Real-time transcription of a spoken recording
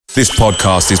This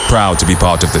podcast is proud to be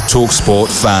part of the TalkSport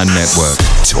Fan Network.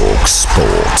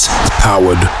 TalkSport.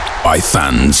 Powered by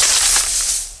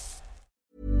fans.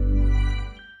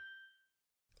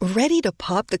 Ready to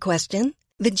pop the question?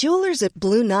 The jewelers at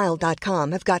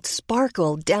BlueNile.com have got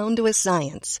sparkle down to a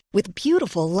science with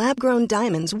beautiful lab-grown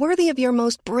diamonds worthy of your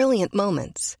most brilliant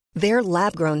moments. Their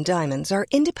lab-grown diamonds are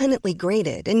independently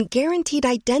graded and guaranteed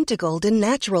identical to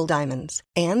natural diamonds.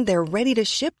 And they're ready to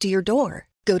ship to your door.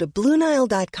 Go to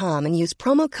BlueNile.com and use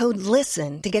promo code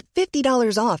LISTEN to get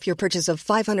 $50 off your purchase of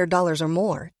 $500 or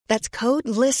more. That's code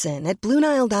LISTEN at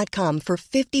BlueNile.com for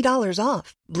 $50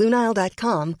 off.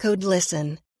 BlueNile.com, code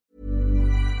LISTEN.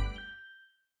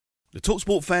 The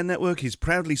TalkSport Fan Network is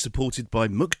proudly supported by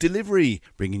McDelivery,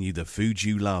 bringing you the food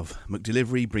you love.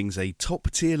 McDelivery brings a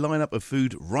top-tier lineup of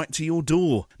food right to your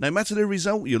door. No matter the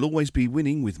result, you'll always be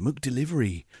winning with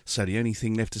McDelivery. So the only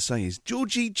thing left to say is,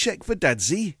 Georgie, check for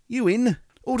Dadsy. You in?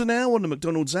 Order now on the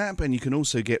McDonald's app, and you can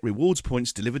also get rewards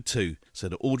points delivered too. So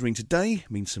that ordering today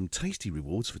means some tasty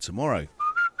rewards for tomorrow.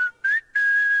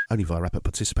 Only via app at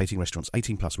participating restaurants.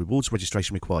 18 plus. Rewards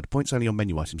registration required. Points only on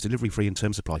menu items. Delivery free and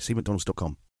terms apply. See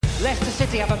mcdonalds.com. Leicester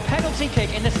City have a penalty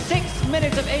kick in the 6th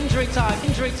minute of injury time.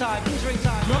 Knockout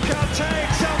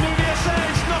takes, Almunia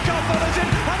saves, knockout follows in,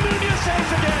 Almunia saves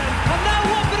again. And now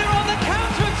Watford are on the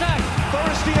counter-attack.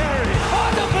 Forestieri. Oh,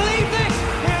 I don't believe this.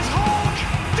 Here's Hulk.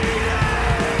 Deeney.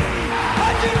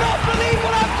 I do not believe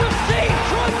what I've just seen.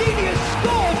 Troy Deeney has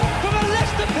scored from a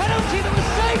Leicester penalty that was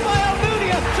saved by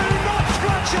Almunia. Do not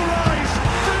scratch your eyes.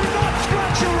 Do not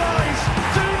scratch your eyes.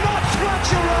 Do not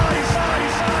scratch your eyes.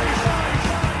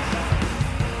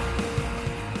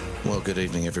 Well, good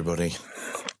evening, everybody.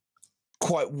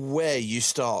 Quite where you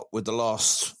start with the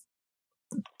last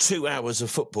 2 hours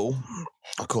of football,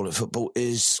 I call it football,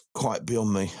 is quite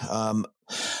beyond me.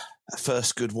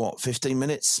 First good, 15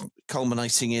 minutes,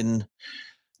 culminating in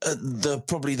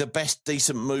probably the best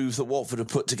decent move that Watford have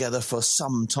put together for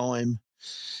some time,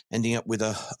 ending up with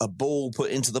a ball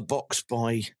put into the box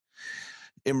by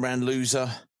Imran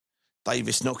Loser,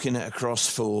 Davis knocking it across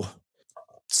for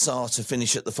Sarr to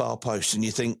finish at the far post, and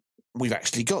you think, we've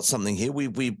actually got something here.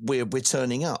 We're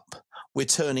turning up. We're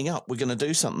turning up. We're going to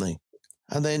do something.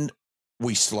 And then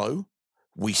we slow.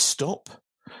 We stop.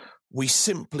 We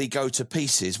simply go to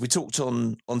pieces. We talked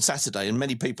on Saturday, and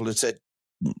many people have said,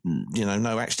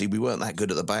 no, actually, we weren't that good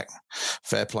at the back.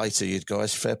 Fair play to you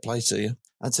guys. Fair play to you.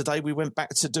 And today we went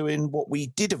back to doing what we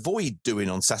did avoid doing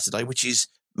on Saturday, which is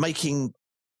making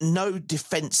no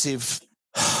defensive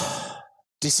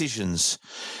decisions.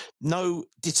 No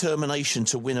determination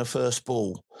to win a first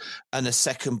ball and a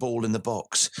second ball in the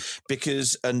box.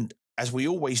 Because, and as we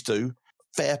always do,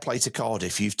 fair play to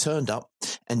Cardiff. You've turned up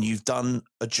and you've done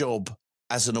a job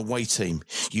as an away team.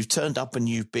 You've turned up and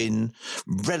you've been,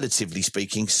 relatively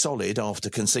speaking, solid after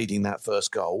conceding that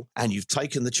first goal. And you've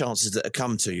taken the chances that have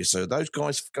come to you. So those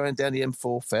guys going down the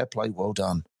M4, fair play, well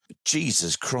done.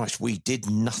 Jesus Christ, we did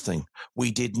nothing. We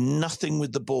did nothing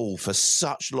with the ball for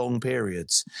such long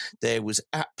periods. There was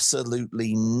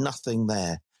absolutely nothing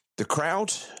there. The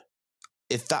crowd,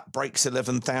 if that breaks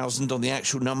 11,000 on the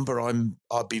actual number,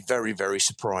 I'd be very, very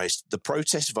surprised. The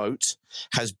protest vote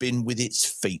has been with its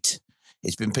feet.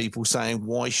 It's been people saying,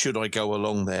 why should I go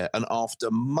along there? And after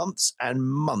months and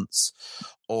months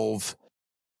of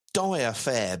dire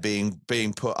fare being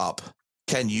put up,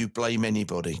 can you blame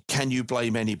anybody? Can you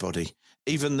blame anybody?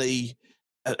 Even the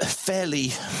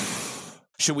fairly,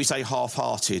 shall we say,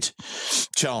 half-hearted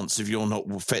chance of you're not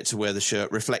fit to wear the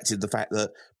shirt reflected the fact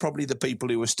that probably the people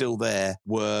who were still there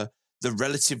were the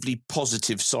relatively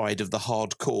positive side of the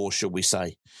hardcore, shall we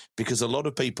say, because a lot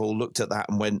of people looked at that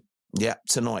and went, yeah,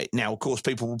 tonight. Now, of course,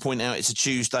 people will point out it's a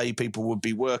Tuesday. People would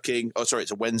be working. Oh, sorry,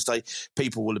 it's a Wednesday.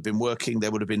 People will have been working.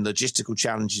 There would have been logistical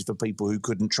challenges for people who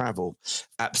couldn't travel.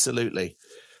 Absolutely.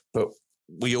 But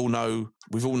we've all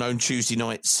known Tuesday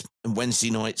nights and Wednesday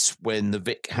nights when the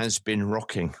Vic has been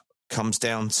rocking. Comes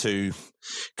down to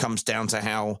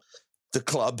how the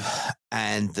club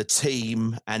and the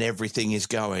team and everything is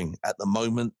going. At the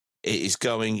moment, it is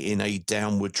going in a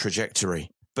downward trajectory.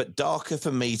 But darker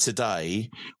for me today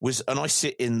was, and I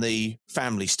sit in the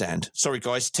family stand. Sorry,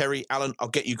 guys. Terry, Alan, I'll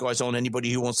get you guys on.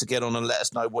 Anybody who wants to get on and let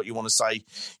us know what you want to say,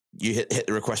 you hit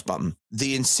the request button.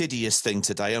 The insidious thing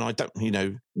today, and I don't,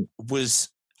 was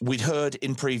we'd heard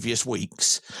in previous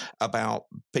weeks about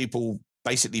people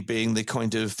basically being the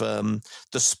kind of the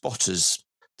spotters,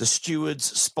 the stewards,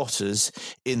 spotters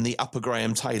in the Upper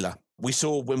Graham Taylor. We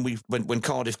saw when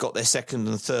Cardiff got their second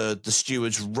and third, the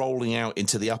stewards rolling out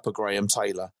into the upper Graham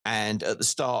Taylor. And at the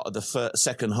start of the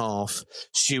second half,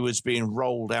 stewards being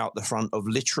rolled out the front of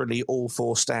literally all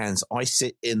four stands. I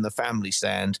sit in the family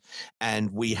stand,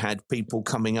 and we had people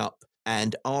coming up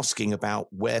and asking about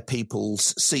where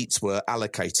people's seats were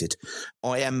allocated.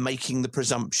 I am making the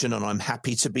presumption, and I'm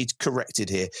happy to be corrected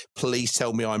here. Please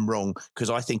tell me I'm wrong, because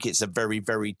I think it's a very,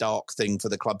 very dark thing for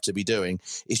the club to be doing,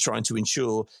 is trying to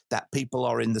ensure that people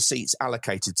are in the seats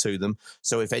allocated to them.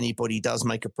 So if anybody does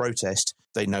make a protest,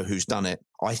 they know who's done it.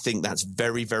 I think that's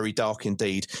very, very dark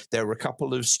indeed. There were a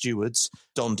couple of stewards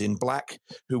donned in black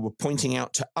who were pointing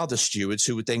out to other stewards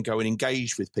who would then go and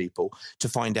engage with people to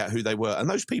find out who they were. And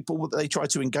those people that they tried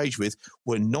to engage with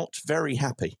were not very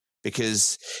happy,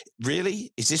 because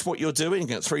really, is this what you're doing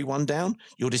at 3-1 down?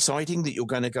 You're deciding that you're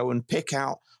going to go and pick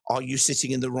out, are you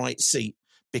sitting in the right seat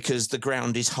because the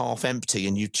ground is half empty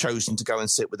and you've chosen to go and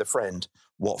sit with a friend?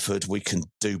 Watford, we can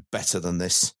do better than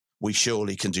this. We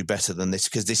surely can do better than this,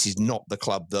 because this is not the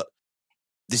club that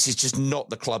this is just not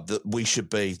the club that we should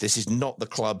be. This is not the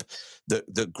club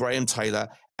that Graham Taylor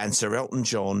and Sir Elton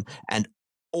John and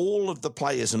all of the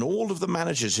players and all of the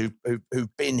managers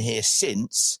who've been here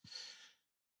since,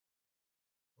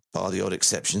 bar the odd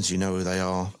exceptions, you know who they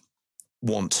are,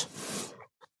 want.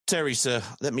 Terry, sir,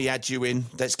 let me add you in.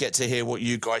 Let's get to hear what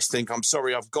you guys think. I'm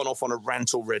sorry I've gone off on a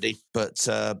rant already, but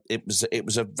it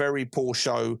was a very poor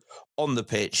show on the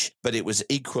pitch, but it was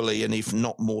equally and if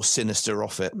not more sinister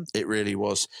off it. It really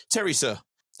was. Terry, sir,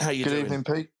 how you doing? Good evening,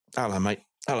 Pete. Hello, mate.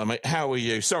 Hello, mate. How are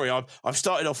you? Sorry, I've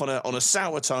started off on a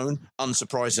sour tone,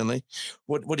 unsurprisingly.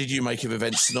 What did you make of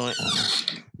events tonight?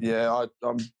 Yeah,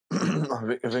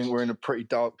 I think we're in a pretty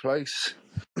dark place.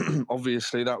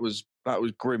 Obviously, that was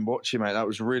grim watching, mate. That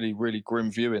was really, really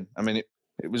grim viewing. I mean,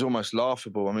 it was almost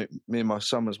laughable. I mean, me and my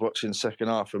son was watching the second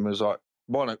half and was like,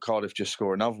 why don't Cardiff just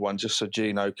score another one, just so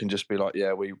Gino can just be like,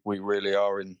 yeah, we really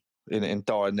are in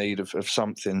dire need of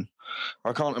something.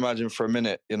 I can't imagine for a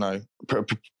minute,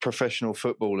 professional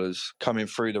footballers coming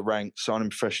through the ranks, signing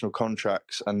professional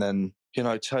contracts, and then,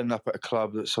 turning up at a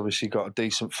club that's obviously got a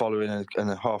decent following and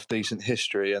a half-decent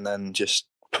history, and then just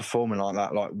performing like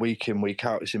that, like week in, week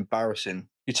out. It's embarrassing.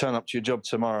 You turn up to your job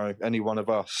tomorrow, any one of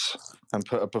us, and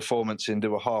put a performance in,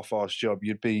 do a half-assed job,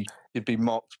 you'd be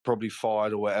mocked, probably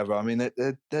fired or whatever. I mean,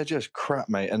 they're just crap,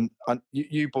 mate. And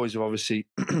you boys have obviously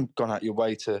gone out your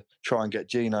way to try and get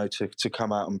Gino to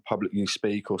come out and publicly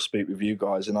speak or speak with you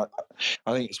guys. And I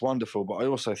think it's wonderful. But I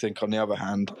also think, on the other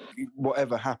hand,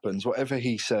 whatever happens, whatever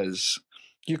he says,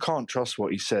 you can't trust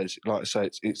what he says. Like I say,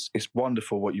 it's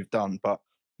wonderful what you've done, but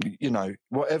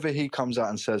whatever he comes out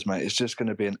and says, mate, it's just going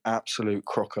to be an absolute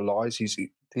crock of lies.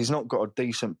 He's not got a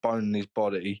decent bone in his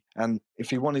body, and if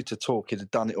he wanted to talk, he'd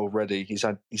have done it already. He's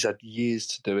had years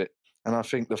to do it, and I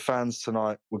think the fans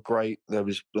tonight were great. There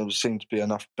seemed to be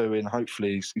enough booing.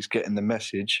 Hopefully, he's getting the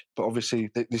message. But obviously,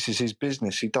 this is his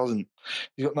business. He's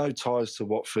got no ties to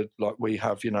Watford like we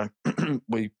have.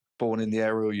 We born in the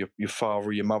area. Or your father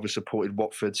or your mother supported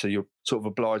Watford, so you're sort of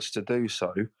obliged to do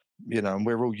so. And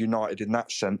we're all united in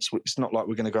that sense. It's not like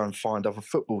we're going to go and find other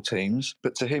football teams,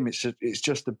 but to him, it's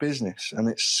just a business, and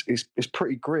it's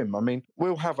pretty grim. I mean,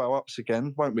 we'll have our ups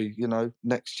again, won't we?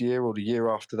 Next year or the year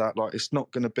after that. Like, it's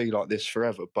not going to be like this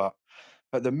forever. But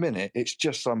at the minute, it's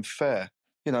just unfair.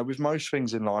 With most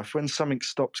things in life, when something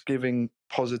stops giving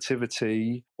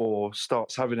positivity or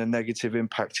starts having a negative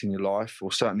impact in your life,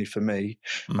 or certainly for me,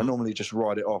 I normally just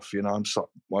write it off. I'm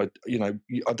so, I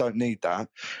don't need that.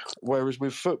 Whereas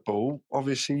with football,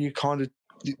 obviously, you kind of,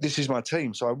 this is my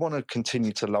team, so I want to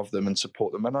continue to love them and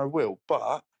support them, and I will.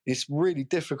 But it's really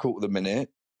difficult at the minute.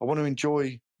 I want to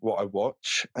enjoy what I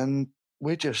watch, and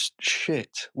we're just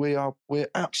shit. We're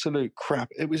absolute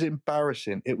crap. It was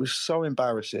embarrassing. It was so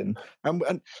embarrassing. And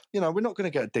we're not going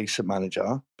to get a decent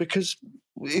manager because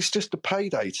it's just a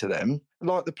payday to them.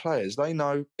 Like the players, they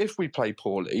know if we play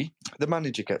poorly, the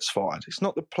manager gets fired. It's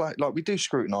not the play. Like, we do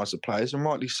scrutinise the players, and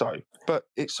rightly so. But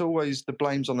it's always the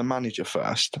blame's on the manager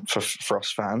first for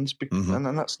us fans,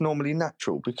 and that's normally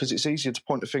natural because it's easier to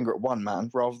point a finger at one man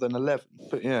rather than 11.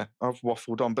 But yeah, I've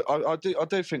waffled on. But I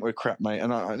do think we're crap, mate.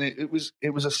 And it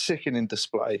was a sickening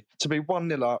display to be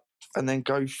 1-0 up and then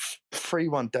go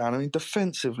 3-1 down. I mean,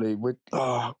 defensively,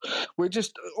 we're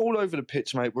just all over the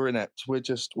pitch, mate. We're inept. We're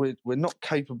not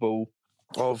capable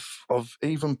of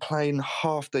even playing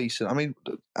half decent. I mean,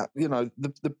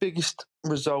 the biggest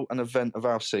result and event of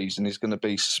our season is going to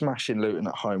be smashing Luton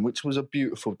at home, which was a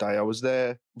beautiful day. I was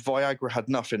there. Viagra had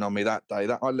nothing on me that day.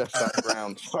 That I left that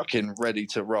ground fucking ready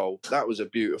to roll. That was a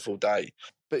beautiful day.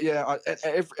 But yeah,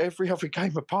 every other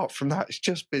game apart from that, it's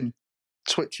just been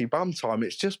twitchy bum time.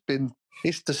 It's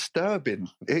disturbing.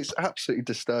 It's absolutely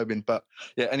disturbing. But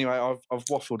yeah, anyway, I've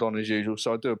waffled on as usual,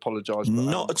 so I do apologise.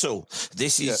 Not at all.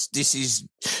 This is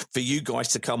for you guys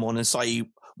to come on and say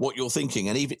what you're thinking,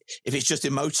 and even if it's just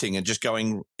emoting and just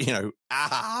going,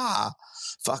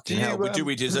 fucking hell, do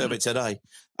we deserve it today?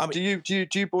 I mean, do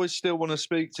you boys still want to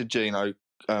speak to Gino,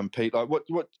 Pete? Like, what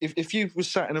if you were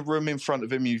sat in a room in front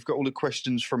of him, you've got all the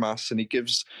questions from us, and he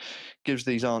gives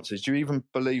these answers? Do you even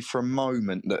believe for a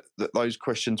moment that those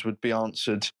questions would be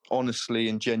answered honestly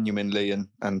and genuinely, and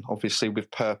obviously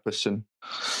with purpose? And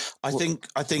I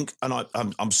think, and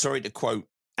I'm sorry to quote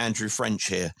Andrew French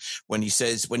here when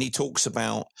he talks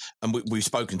about, and we've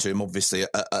spoken to him obviously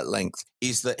at length,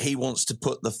 is that he wants to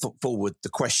put forward the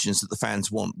questions that the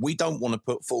fans want. We don't want to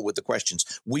put forward the questions.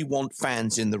 We want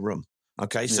fans in the room.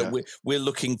 Okay, so we're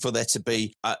looking for there to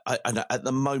be, at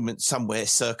the moment, somewhere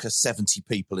circa 70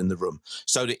 people in the room,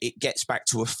 so that it gets back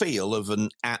to a feel of an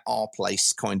at our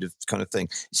place kind of thing.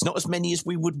 It's not as many as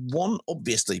we would want,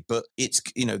 obviously, but it's,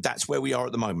 that's where we are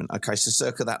at the moment. Okay, so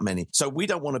circa that many. So we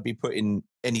don't want to be putting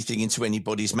anything into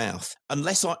anybody's mouth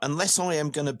unless I am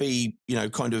going to be,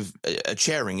 kind of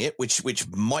chairing it, which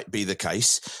might be the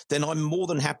case. Then I'm more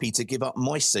than happy to give up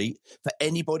my seat for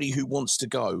anybody who wants to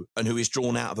go and who is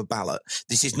drawn out of a ballot.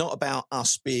 This is not about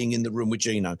us being in the room with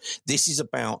Gino. This is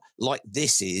about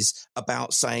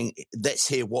saying, let's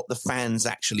hear what the fans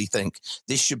actually think.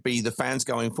 This should be the fans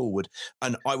going forward.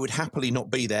 And I would happily not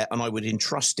be there, and I would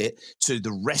entrust it to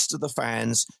the rest of the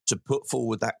fans to put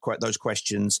forward those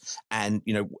questions and,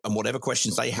 and whatever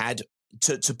questions they had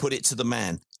to put it to the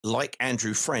man. Like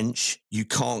Andrew French, you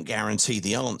can't guarantee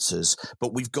the answers,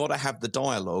 but we've got to have the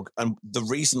dialogue. And the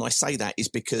reason I say that is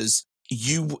because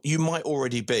you might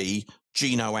already be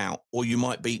Gino out, or you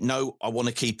might be, no, I want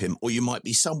to keep him, or you might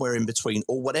be somewhere in between,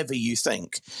 or whatever you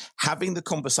think. Having the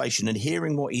conversation and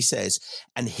hearing what he says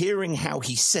and hearing how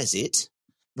he says it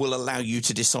will allow you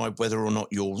to decide whether or not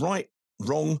you're right,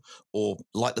 wrong, or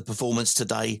like the performance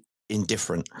today,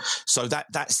 indifferent. So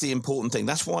that's the important thing.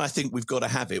 That's why I think we've got to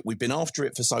have it. We've been after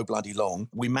it for so bloody long.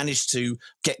 We managed to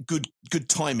get good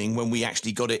timing when we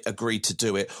actually got it agreed to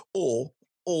do it, or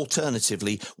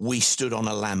alternatively, we stood on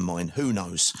a landmine. Who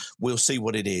knows? We'll see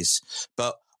what it is.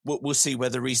 But we'll see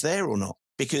whether he's there or not.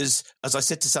 Because, as I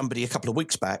said to somebody a couple of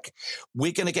weeks back,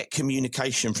 we're going to get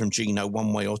communication from Gino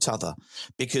one way or t'other.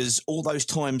 Because all those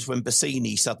times when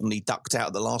Bassini suddenly ducked out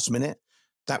at the last minute,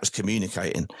 that was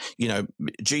communicating.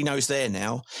 Gino's there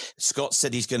now. Scott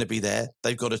said he's going to be there.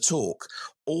 They've got to talk.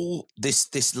 All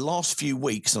this last few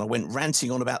weeks, and I went ranting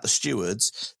on about the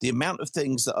stewards, the amount of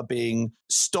things that are being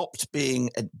stopped being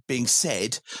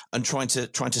said, and trying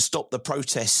to stop the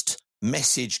protest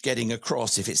message getting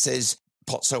across. If it says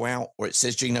Pozzo out or it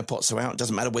says Gino Pozzo out, it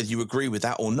doesn't matter whether you agree with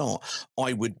that or not.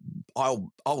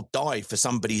 I'll die for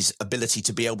somebody's ability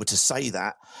to be able to say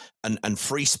that, and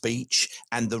free speech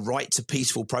and the right to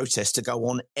peaceful protest to go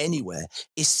on anywhere,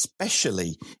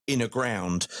 especially in a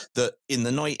ground that in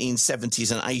the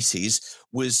 1970s and 80s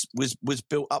was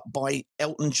built up by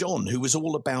Elton John, who was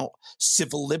all about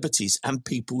civil liberties and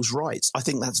people's rights. I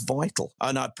think that's vital.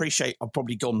 And I appreciate I've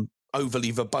probably gone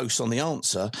overly verbose on the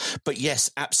answer, but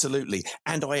yes, absolutely.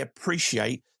 And I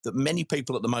appreciate that many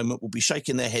people at the moment will be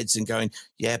shaking their heads and going,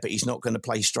 yeah, but he's not going to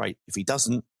play straight. If he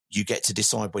doesn't, you get to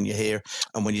decide when you're here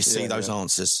and when you see those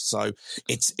answers. So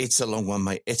it's a long one,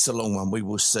 mate. It's a long one. We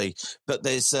will see. But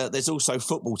there's also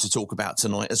football to talk about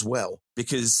tonight as well,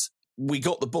 because we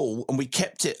got the ball and we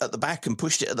kept it at the back and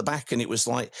pushed it at the back, and it was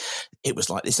like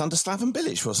this under Slaven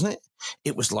Bilic, wasn't it?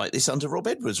 It was like this under Rob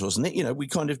Edwards, wasn't it?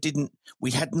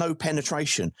 We had no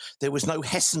penetration. There was no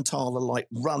Hessenthaler-like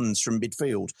runs from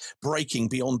midfield, breaking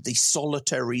beyond the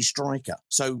solitary striker.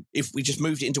 So if we just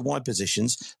moved it into wide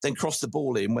positions, then crossed the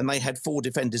ball in when they had four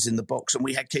defenders in the box and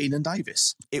we had Keane and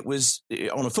Davis, it was,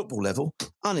 on a football level,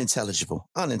 unintelligible.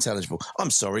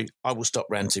 I'm sorry. I will stop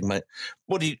ranting, mate.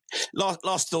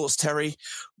 Last thoughts, Terry?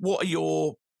 What are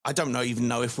your? I don't even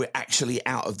know if we're actually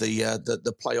out of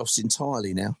the playoffs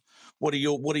entirely now. What are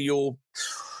your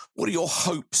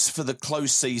hopes for the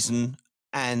close season,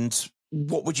 and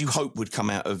what would you hope would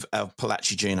come out of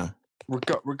Palazzi Gino?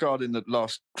 Regarding the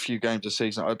last few games of the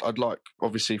season, I'd like,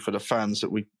 obviously, for the fans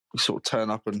that we sort of turn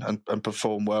up and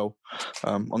perform well.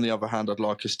 On the other hand, I'd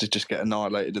like us to just get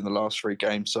annihilated in the last three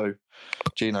games so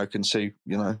Gino can see,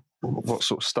 what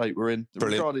sort of state we're in.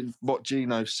 Brilliant. Regarding what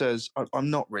Gino says,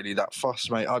 I'm not really that fussed,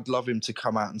 mate. I'd love him to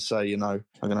come out and say, I'm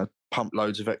going to pump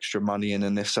loads of extra money in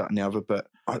and this, that and the other, but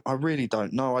I really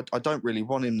don't know. I don't really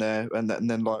want him there. And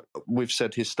then, like we've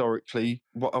said historically,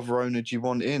 what other owner do you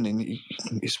want in? And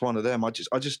it's one of them. I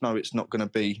just know it's not going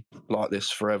to be like this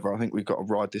forever. I think we've got to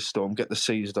ride this storm, get the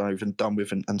season over and done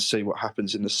with, and see what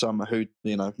happens in the summer. Who,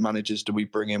 managers do we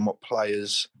bring in? What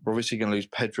players? We're obviously going to lose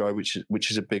Pedro,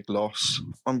 which is a big loss.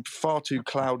 I'm far too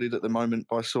clouded at the moment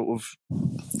by sort of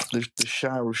the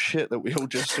shower of shit that we all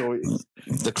just saw.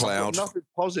 The cloud. Nothing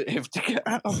positive to get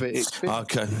out of it. It's been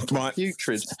right.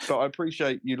 putrid. But I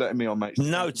appreciate you letting me on, mate.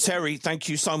 No, Terry, thank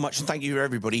you so much, and thank you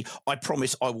everybody. I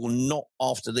promise I will not,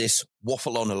 after this,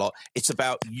 waffle on a lot. It's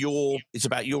about your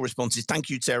responses. Thank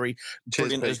you, Terry.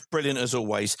 Brilliant as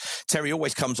always. Terry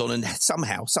always comes on and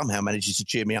somehow manages to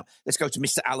cheer me up. Let's go to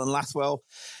Mr. Alan Lathwell.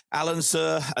 Alan,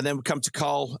 sir, and then we come to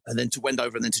Carl, and then to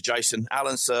Wendover, and then to Jason.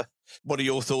 Alan, sir, what are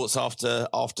your thoughts after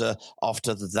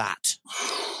that?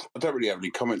 I don't really have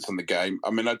any comments on the game.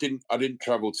 I mean, I didn't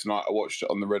travel tonight. I watched it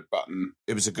on the Red Button.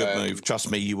 It was a good move.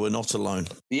 Trust me, you were not alone.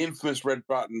 The infamous Red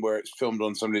Button, where it's filmed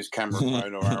on somebody's camera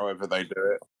phone or however they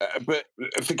do it. But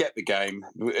forget the game.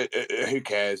 Who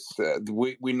cares?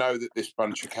 We know that this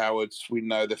bunch of cowards. We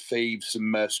know the thieves and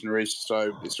mercenaries.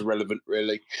 So it's irrelevant,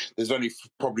 really. There's only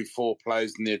probably 4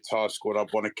 players in the entire squad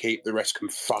I'd want to keep. The rest can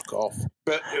fuck off.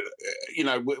 But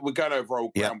we're going over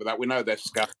old ground with that. We know they're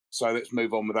scuffed. So let's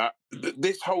move on with that.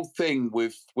 This whole thing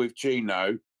with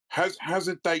Gino, has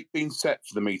a date been set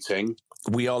for the meeting?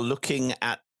 We are looking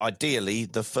at, ideally,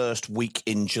 the first week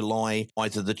in July,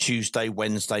 either the Tuesday,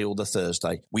 Wednesday or the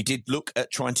Thursday. We did look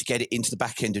at trying to get it into the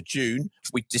back end of June.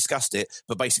 We discussed it,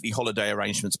 but basically holiday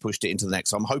arrangements pushed it into the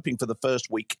next. So I'm hoping for the first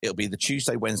week, it'll be the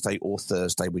Tuesday, Wednesday or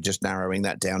Thursday. We're just narrowing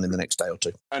that down in the next day or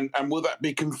two. And will that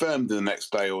be confirmed in the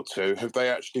next day or two? Have they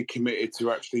actually committed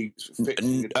to actually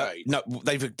fixing a date? No,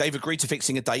 they've agreed to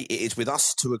fixing a date. It is with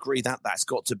us to agree that. That's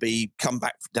got to be come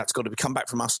back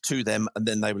from us to them, and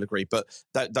then they will agree. But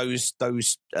those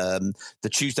the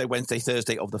Tuesday, Wednesday,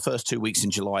 Thursday of the first 2 weeks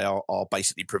in July are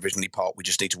basically provisionally part. We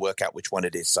just need to work out which one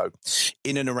it is. So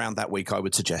in and around that week, I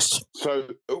would suggest. So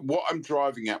what I'm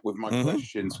driving at with my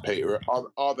questions, Peter,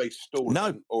 are they stalling?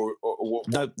 No. Or what?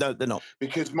 No, they're not.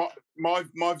 Because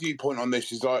my viewpoint on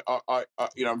this is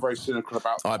I'm very cynical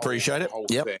about I appreciate it. Whole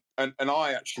yep. thing. And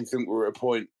I actually think we're at a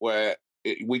point where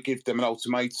we give them an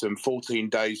ultimatum, 14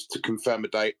 days to confirm a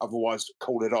date, otherwise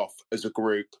call it off as a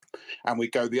group. And we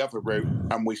go the other route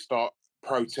and we start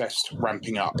protests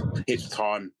ramping up. It's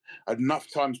time. Enough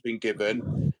time's been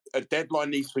given. A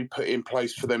deadline needs to be put in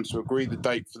place for them to agree the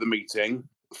date for the meeting.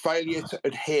 Failure to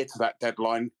adhere to that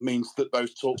deadline means that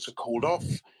those talks are called off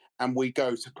and we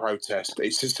go to protest.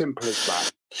 It's as simple as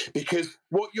that. Because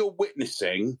what you're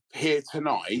witnessing here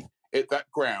tonight at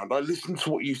that ground, I listened to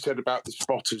what you said about the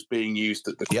spotters being used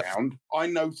at the ground. I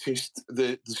noticed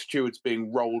the stewards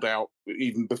being rolled out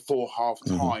even before half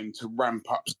time to ramp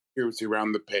up security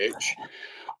around the pitch.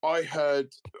 I heard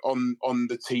on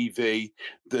the TV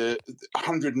the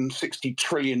 160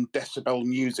 trillion decibel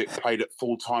music played at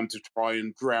full time to try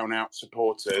and drown out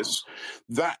supporters.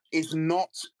 That is not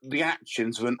the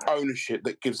actions of an ownership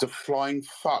that gives a flying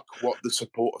fuck what the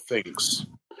supporter thinks.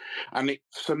 And it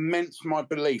cements my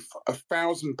belief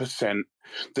 1,000%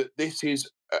 that this is,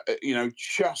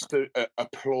 just a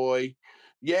ploy.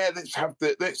 Yeah,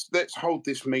 let's hold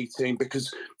this meeting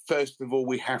because first of all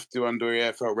we have to under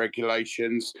EFL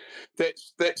regulations.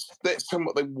 Let's tell them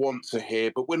what they want to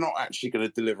hear, but we're not actually going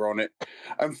to deliver on it.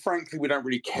 And frankly, we don't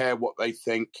really care what they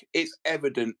think. It's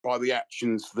evident by the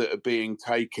actions that are being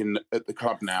taken at the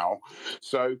club now.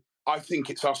 So I think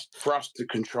it's for us to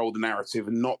control the narrative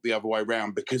and not the other way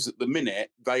around, because at the minute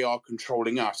they are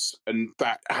controlling us and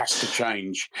that has to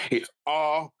change. It's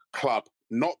our club,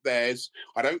 not theirs.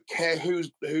 I don't care who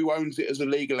owns it as a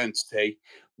legal entity.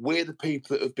 We're the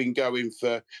people that have been going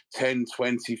for 10,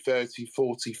 20, 30,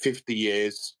 40, 50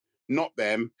 years, not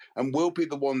them. And we'll be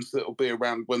the ones that will be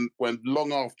around when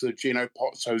long after Gino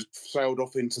Pozzo's sailed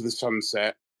off into the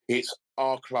sunset. It's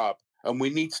our club. And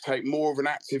we need to take more of an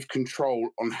active control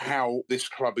on how this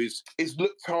club is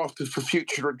looked after for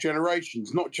future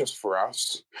generations, not just for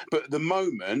us. But at the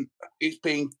moment, it's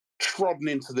being trodden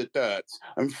into the dirt.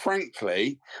 And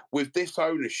frankly, with this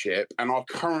ownership and our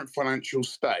current financial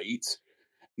state,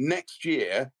 next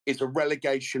year is a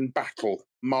relegation battle.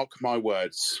 Mark my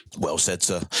words. Well said,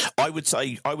 sir. I would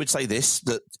say this,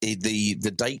 that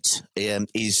the date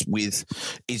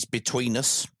is between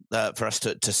us. For us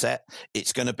to set.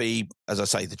 It's going to be, as I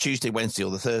say, the Tuesday, Wednesday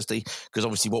or the Thursday, because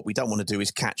obviously what we don't want to do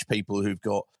is catch people who've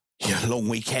got long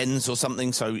weekends or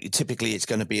something. So typically it's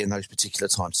going to be in those particular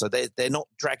times. So they're not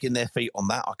dragging their feet on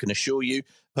that. I can assure you,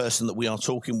 the person that we are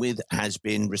talking with has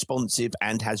been responsive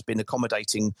and has been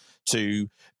accommodating to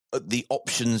the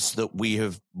options that we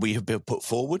have been put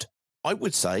forward, I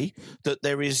would say that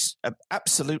there is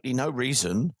absolutely no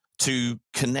reason to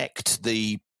connect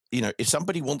if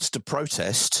somebody wants to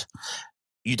protest,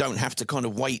 you don't have to kind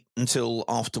of wait until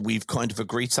after we've kind of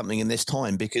agreed something in this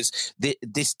time, because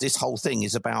this whole thing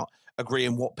is about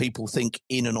agreeing what people think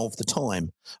in and of the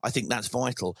time. I think that's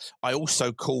vital. I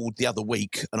also called the other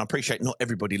week, and I appreciate not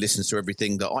everybody listens to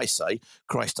everything that I say.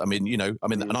 Christ, and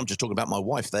I'm just talking about my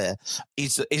wife there,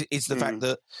 is the fact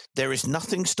that there is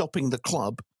nothing stopping the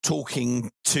club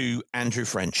talking to Andrew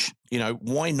French.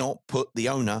 Why not put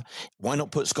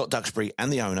Scott Duxbury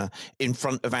and the owner in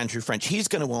front of Andrew French? He's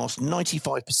going to ask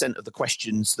 95% of the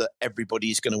questions that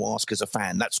everybody is going to ask as a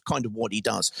fan. That's kind of what he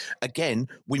does. Again,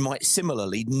 we might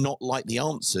similarly not like the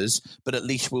answers, but at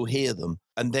least we'll hear them.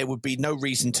 And there would be no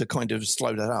reason to kind of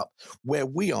slow that up. Where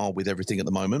we are with everything at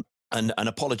the moment, and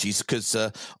apologies because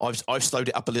I've slowed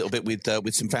it up a little bit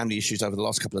with some family issues over the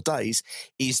last couple of days,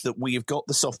 is that we have got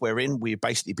the software in. We've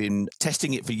basically been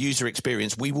testing it for user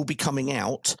experience. We will be coming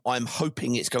out. I'm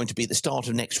hoping it's going to be the start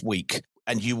of next week.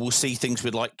 And you will see things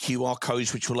with like QR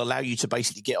codes, which will allow you to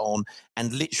basically get on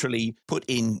and literally put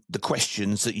in the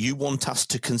questions that you want us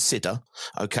to consider,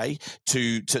 okay,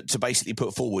 to basically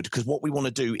put forward. Because what we want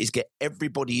to do is get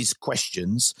everybody's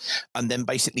questions and then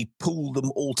basically pool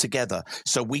them all together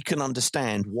so we can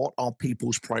understand what are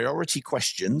people's priority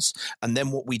questions. And then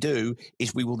what we do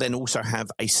is we will then also have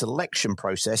a selection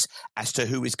process as to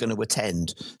who is going to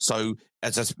attend. So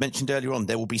as I mentioned earlier on,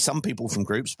 there will be some people from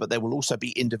groups, but there will also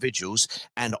be individuals.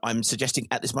 And I'm suggesting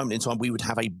at this moment in time, we would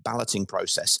have a balloting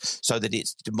process so that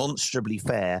it's demonstrably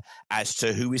fair as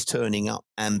to who is turning up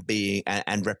and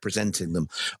and representing them.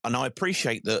 And I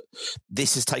appreciate that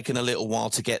this has taken a little while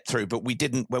to get through, but we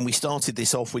didn't, when we started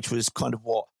this off, which was kind of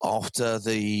after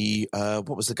the,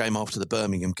 what was the game after the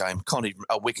Birmingham game?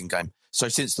 Wigan game. So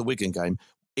since the Wigan game,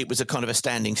 it was a kind of a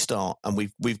standing start, and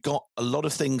we've got a lot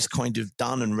of things kind of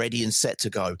done and ready and set to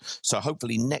go. So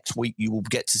hopefully next week you will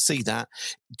get to see that.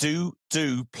 Do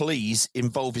please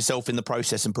involve yourself in the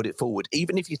process and put it forward.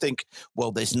 Even if you think,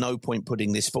 well, there's no point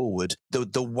putting this forward,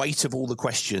 the weight of all the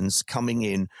questions coming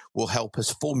in will help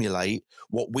us formulate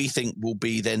what we think will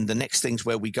be then the next things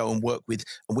where we go and work with.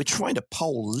 And we're trying to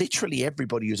poll literally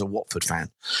everybody who's a Watford fan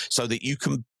so that you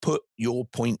can put your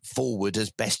point forward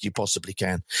as best you possibly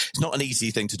can. It's not an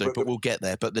easy thing to do, but we'll get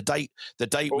there. But the date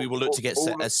we will look to get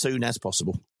set as soon as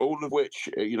possible. All of which,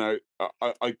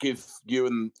 I give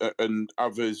you and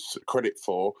others credit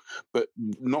for, but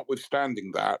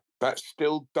notwithstanding that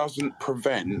still doesn't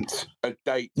prevent a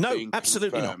date being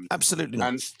confirmed. Absolutely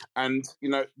not. And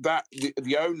that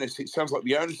the onus, it sounds like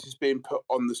the onus is being put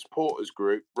on the supporters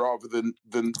group rather than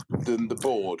the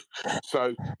board.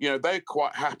 So, they're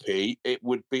quite happy. It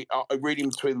would be, reading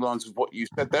between the lines of what you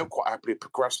said, they're quite happy to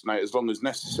procrastinate as long as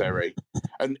necessary.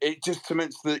 And it just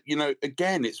cements that,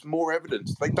 again, it's more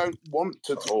evidence. They don't want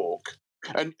to talk.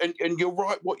 And you're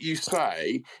right what you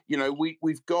say.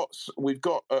 We've got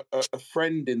a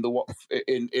friend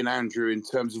in Andrew in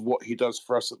terms of what he does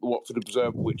for us at the Watford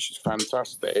Observer, which is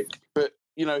fantastic. But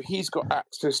he's got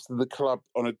access to the club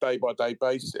on a day-by-day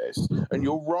basis. And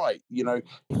you're right.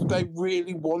 If they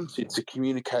really wanted to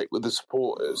communicate with the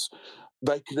supporters,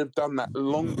 they could have done that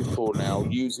long before now,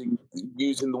 using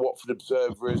the Watford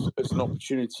Observer as an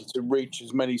opportunity to reach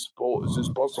as many supporters as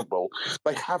possible.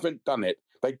 They haven't done it.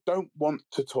 They don't want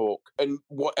to talk. And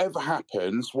whatever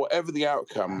happens, whatever the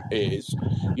outcome is,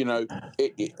 the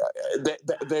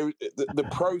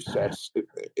process,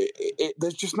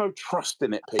 there's just no trust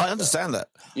in it, Peter. I understand that.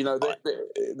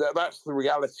 That's the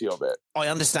reality of it. I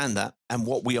understand that. And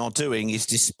what we are doing is,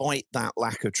 despite that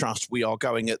lack of trust, we are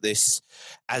going at this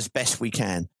as best we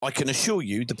can. I can assure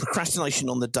you the procrastination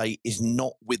on the date is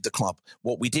not with the club.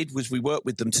 What we did was we worked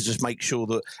with them to just make sure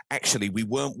that actually we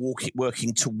weren't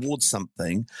working towards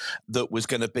something that was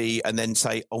going to be, and then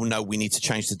say, oh no, we need to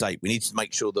change the date. We need to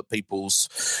make sure that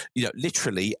people's,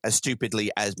 literally as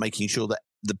stupidly as making sure that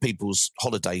the people's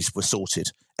holidays were sorted,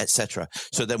 etc.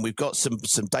 So then we've got some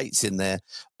dates in there.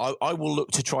 I will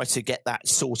look to try to get that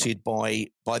sorted by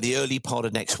the early part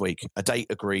of next week, a date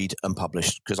agreed and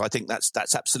published, because I think that's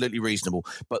absolutely reasonable.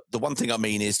 But the one thing I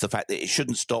mean is the fact that it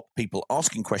shouldn't stop people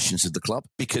asking questions of the club,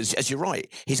 because, as you're right,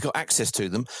 he's got access to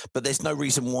them, but there's no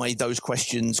reason why those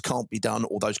questions can't be done,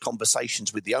 or those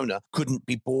conversations with the owner couldn't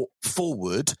be brought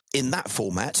forward in that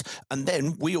format. And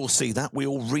then we all see that, we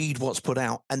all read what's put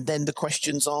out, and then the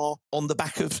questions are on the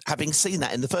back of having seen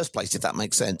that in the first place, if that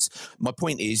makes sense. My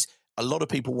point is, A lot of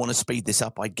people want to speed this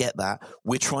up. I get that.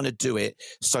 We're trying to do it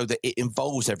so that it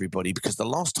involves everybody, because the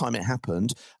last time it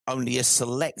happened, only a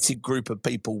selected group of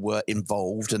people were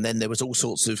involved, and then there was all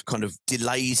sorts of kind of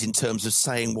delays in terms of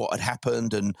saying what had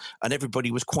happened, and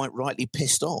everybody was quite rightly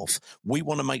pissed off. We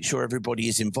want to make sure everybody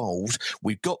is involved.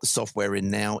 We've got the software in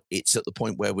now. It's at the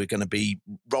point where we're going to be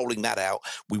rolling that out.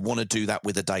 We want to do that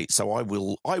with a date. So I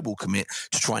will commit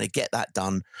to trying to get that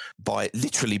done by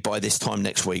this time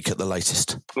next week at the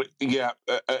latest. Yeah,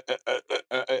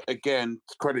 again,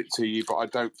 credit to you, but I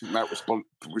don't think that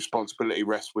responsibility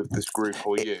rests with this group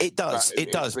or you. It does,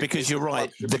 because you're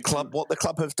right. What the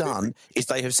club have done is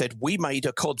they have said, we made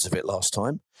a cods of it last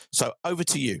time, so over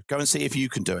to you. Go and see if you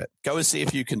can do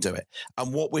it.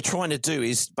 And what we're trying to do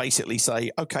is basically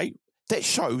say, okay, let's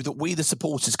show that we, the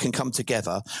supporters, can come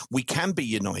together. We can be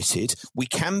united. We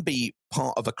can be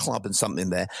part of a club and something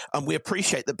there. And we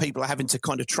appreciate that people are having to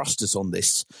kind of trust us on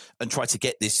this and try to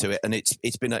get this to it. And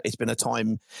it's been a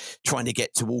time trying to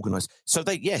get to organise. So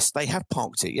they have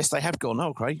parked it. Yes, they have gone,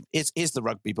 okay, here's the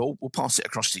rugby ball. We'll pass it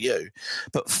across to you.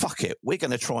 But fuck it. We're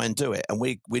going to try and do it. And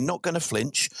we're not going to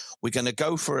flinch. We're going to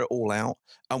go for it all out.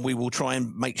 And we will try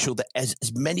and make sure that as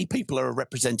many people are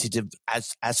representative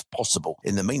as possible.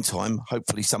 In the meantime,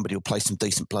 hopefully somebody will play some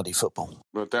decent bloody football.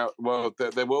 Well,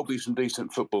 there will be some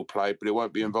decent football play, but it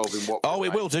won't be involving Watford. Oh,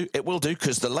 it will do. It will do,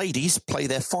 because the ladies play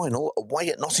their final away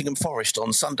at Nottingham Forest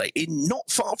on Sunday,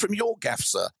 not far from your gaff,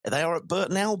 sir. They are at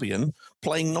Burton Albion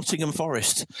playing Nottingham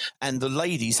Forest, and the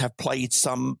ladies have played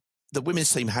some. The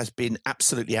women's team has been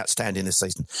absolutely outstanding this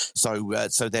season.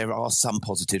 So there are some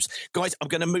positives. Guys, I'm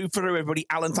going to move through everybody.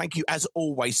 Alan, thank you as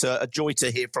always, sir. A joy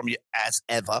to hear from you as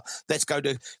ever. Let's go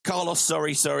to Carlos.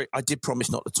 Sorry. I did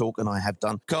promise not to talk, and I have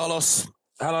done. Carlos.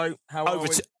 Hello. How are we?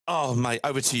 Oh, mate,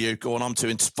 over to you. Go on. I'm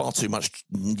doing far too much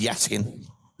yasking.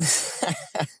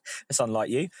 That's unlike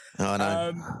you. I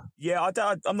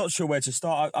know. I'm not sure where to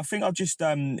start. I think I'll just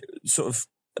sort of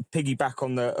piggyback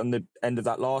on the end of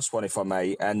that last one, if I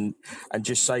may, and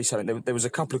just say something. There was a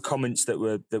couple of comments that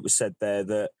were said there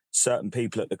that certain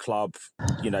people at the club,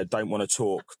 don't want to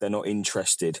talk. They're not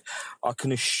interested. I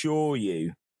can assure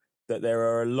you that there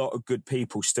are a lot of good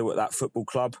people still at that football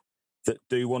club that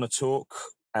do want to talk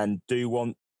and do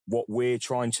want what we're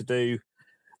trying to do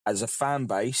as a fan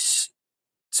base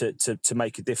to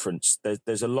make a difference.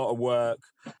 There's a lot of work,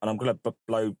 and I'm going to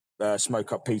blow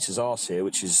smoke up Peter's arse here,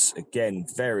 which is, again,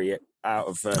 very out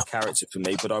of character for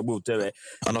me, but I will do it.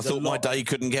 And I thought my day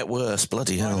couldn't get worse.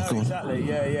 Bloody hell! Exactly.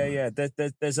 Yeah.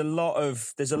 There's a lot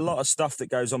of stuff that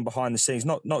goes on behind the scenes,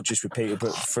 not just with Peter,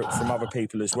 but from other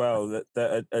people as well,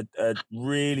 that are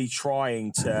really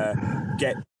trying to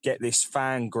get this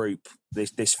fan group,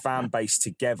 this fan base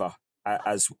together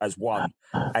as one,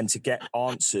 and to get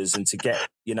answers, and to get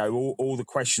all the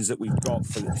questions that we've got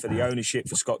for the ownership,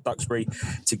 for Scott Duxbury,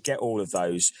 to get all of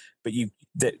those. But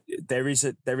there is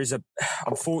a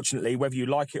unfortunately, whether you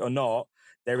like it or not,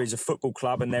 there is a football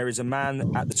club, and there is a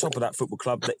man at the top of that football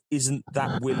club that isn't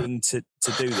that willing to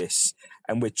do this,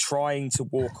 and we're trying to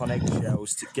walk on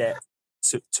eggshells to get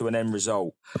to an end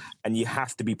result. And you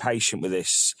have to be patient with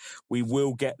this. We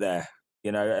will get there.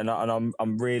 And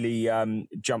I'm really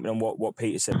jumping on what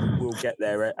Peter said. We will get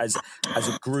there as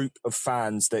a group of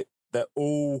fans that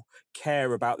all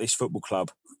care about this football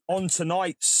club. On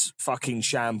tonight's fucking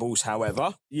shambles,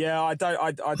 however, I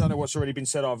don't know what's already been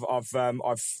said.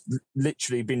 I've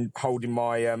literally been holding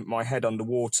my head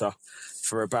underwater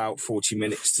for about 40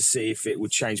 minutes to see if it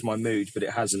would change my mood, but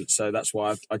it hasn't. So that's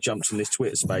why I jumped in this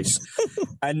Twitter space.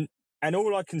 and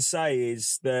all I can say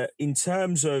is that in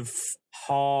terms of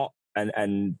heart,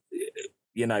 and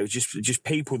just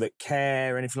people that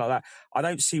care, anything like that, I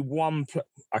don't see one.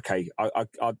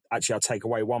 I'll take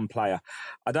away one player.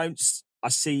 I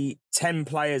see 10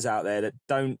 players out there that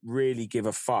don't really give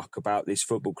a fuck about this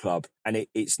football club, and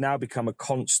it's now become a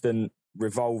constant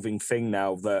revolving thing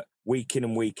now that week in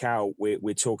and week out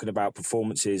we're talking about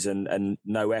performances and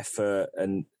no effort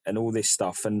and all this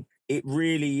stuff. And it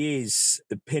really is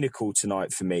the pinnacle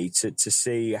tonight for me to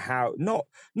see how, not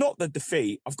the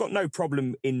defeat. I've got no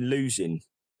problem in losing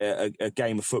a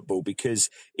game of football, because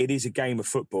it is a game of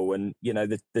football, and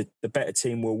the better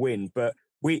team will win. But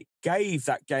we gave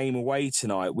that game away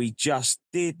tonight. We just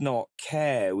did not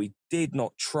care. We did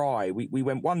not try. We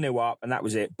went 1-0 up, and that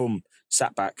was it. Boom,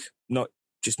 sat back. Not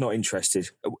interested.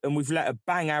 And we've let a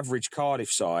bang average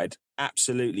Cardiff side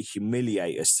absolutely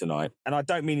humiliate us tonight. And I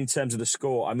don't mean in terms of the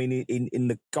score. I mean in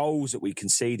the goals that we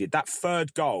conceded. That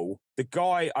third goal, the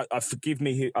guy, forgive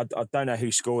me, I don't know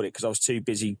who scored it because I was too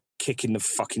busy kicking the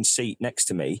fucking seat next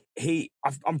to me.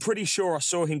 I'm pretty sure I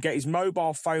saw him get his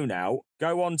mobile phone out,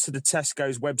 go onto the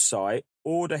Tesco's website,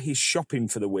 order his shopping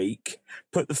for the week,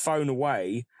 put the phone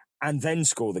away, and then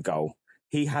score the goal.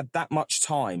 He had that much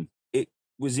time. It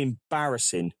was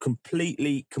embarrassing,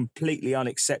 completely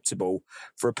unacceptable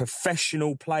for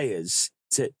professional players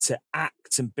to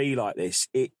act and be like this.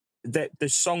 The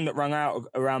song that rang out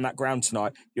around that ground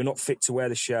tonight, "You're not fit to wear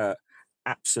the shirt,"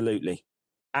 absolutely.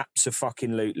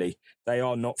 Abso-fucking-lutely. They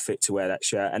are not fit to wear that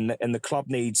shirt. And the club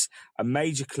needs a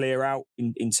major clear out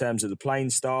in terms of the playing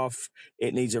staff.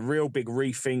 It needs a real big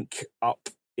rethink up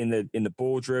in the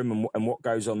boardroom and what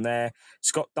goes on there.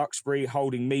 Scott Duxbury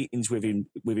holding meetings with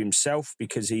himself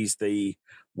because he's the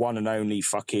one and only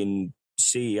fucking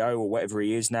CEO or whatever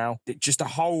he is now. Just the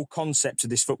whole concept of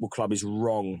this football club is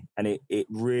wrong, and it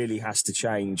really has to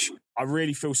change. I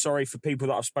really feel sorry for people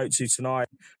that I've spoke to tonight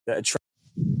that are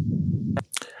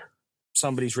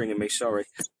Somebody's ringing me, sorry.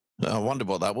 I wonder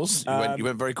what that was. You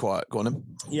went very quiet. Go on,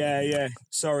 him. Yeah.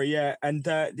 Sorry, yeah. And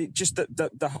just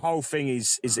the whole thing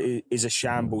is a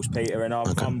shambles, Peter. And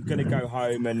I'm going to go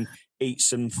home and eat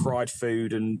some fried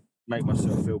food and make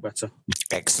myself feel better.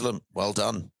 Excellent. Well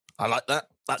done. I like that.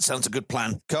 That sounds a good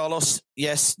plan. Carlos,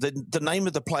 yes, the name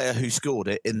of the player who scored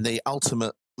it in the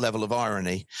ultimate level of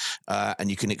irony, and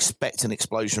you can expect an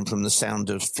explosion from the sound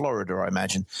of Florida, I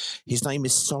imagine. His name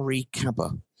is Sorry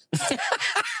Cabba.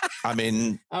 I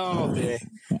mean, oh dear.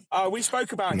 We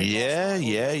spoke about him.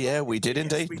 Yeah. We did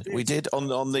indeed. We did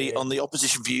on the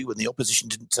opposition view when the opposition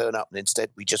didn't turn up, and instead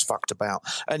we just fucked about.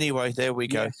 Anyway, there we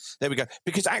go. Yes. There we go.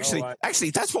 Because actually,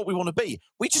 that's what we want to be.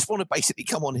 We just want to basically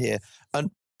come on here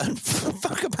and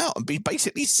fuck about and be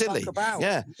basically silly.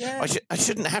 Yeah. I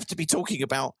shouldn't have to be talking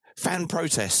about fan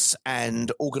protests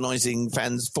and organising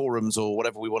fans forums or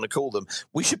whatever we want to call them.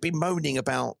 We should be moaning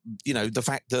about, the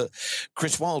fact that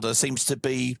Chris Wilder seems to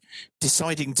be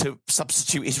deciding to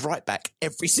substitute his right back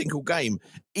every single game,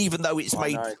 even though it's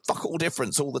made fuck all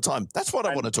difference all the time. That's what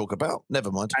I want to talk about.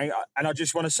 Never mind. And I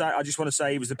just want to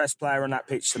say he was the best player on that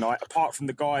pitch tonight. Apart from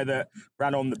the guy that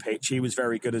ran on the pitch, he was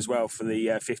very good as well for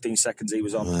the 15 seconds he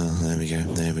was on. Well, there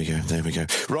we go.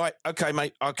 Right, okay,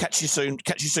 mate. I'll catch you soon.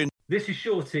 This is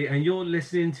Shorty, and you're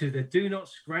listening to the Do Not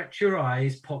Scratch Your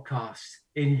Eyes podcast.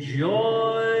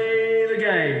 Enjoy the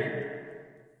game.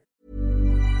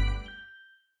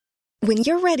 When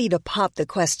you're ready to pop the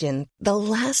question, the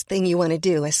last thing you want to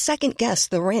do is second-guess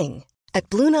the ring. At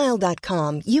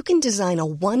BlueNile.com, you can design a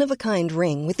one-of-a-kind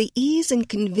ring with the ease and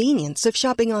convenience of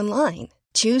shopping online.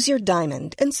 Choose your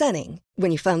diamond and setting.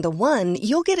 When you find the one,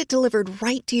 you'll get it delivered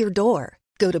right to your door.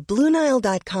 Go to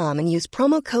BlueNile.com and use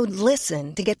promo code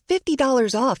LISTEN to get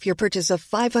 $50 off your purchase of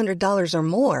 $500 or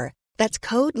more. That's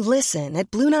code LISTEN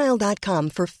at BlueNile.com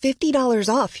for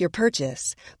 $50 off your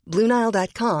purchase.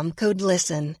 BlueNile.com, code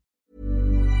LISTEN.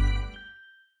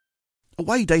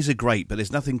 Away days are great, but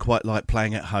there's nothing quite like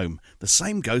playing at home. The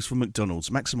same goes for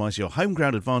McDonald's. Maximise your home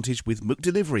ground advantage with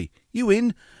McDelivery. You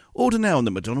in? Order now on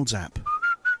the McDonald's app.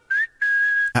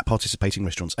 At participating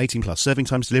restaurants, 18 plus. Serving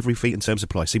times, delivery fee and terms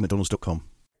apply. See mcdonalds.com.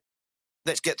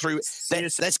 Let's get through.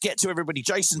 Let's get to everybody.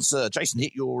 Jason,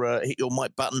 hit your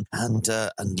mic button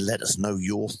and let us know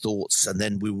your thoughts, and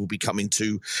then we will be coming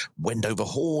to Wendover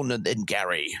Horn and then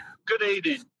Gary. Good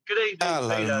evening.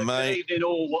 Hello, Peter. mate. Good evening,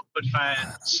 all Watford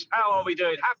fans. How are we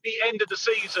doing? Happy end of the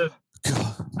season.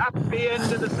 Happy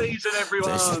end of the season,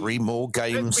 everyone. There's 3 more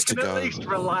games to go. We can at least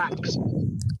relax.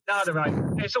 No, there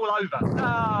ain't. It's all over.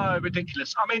 No,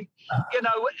 ridiculous. I mean,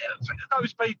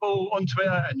 those people on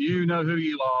Twitter, and you know who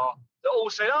you are, that all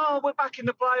say, we're back in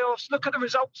the playoffs. Look at the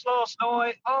results last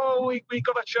night. We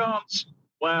got a chance.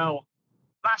 Well,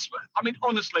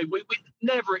 honestly, we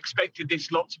never expected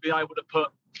this lot to be able to put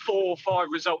 4 or 5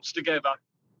 results together.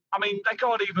 I mean, they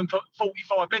can't even put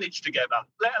 45 minutes together,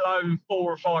 let alone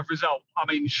 4 or 5 results. I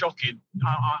mean, shocking.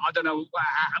 I don't know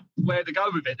where to go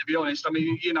with it, to be honest. I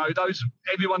mean,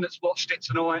 everyone that's watched it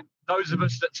tonight, those of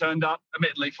us that turned up,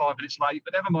 admittedly 5 minutes late,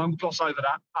 but never mind, we'll gloss over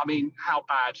that. I mean, how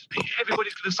bad?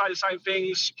 Everybody's going to say the same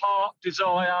things, heart,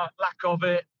 desire, lack of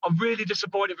it. I'm really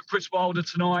disappointed with Chris Wilder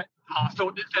tonight. I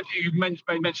thought that you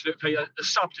mentioned it, Peter, the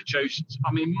substitutions.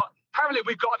 I mean, apparently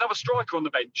we've got another striker on the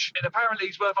bench, and apparently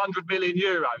he's worth €100 million,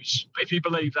 if you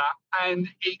believe that. And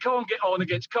he can't get on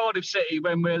against Cardiff City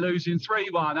when we're losing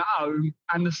 3-1 at home,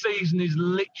 and the season is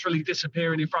literally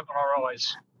disappearing in front of our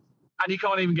eyes. And he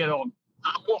can't even get on.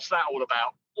 What's that all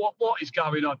about? What is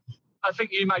going on? I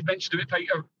think you made mention of it,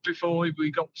 Peter, before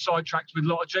we got sidetracked with a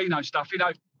lot of Gino stuff.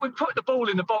 We put the ball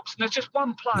in the box, and there's just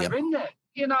one player in there.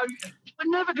 We're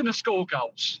never going to score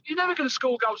goals. You're never going to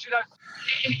score goals.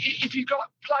 If you've got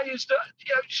players that,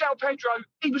 João Pedro,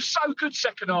 he was so good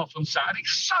second half on Saturday,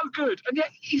 so good, and yet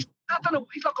he's I don't know,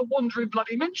 he's like a wandering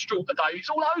bloody minstrel today. He's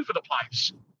all over the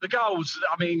place. The goals,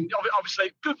 I mean,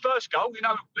 obviously, good first goal. You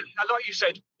know, like you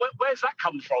said, where's that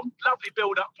come from? Lovely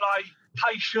build-up play,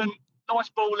 patient, nice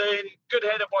ball in, good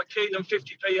header by Keenan,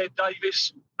 50p Ed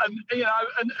Davis. And, you know,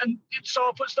 and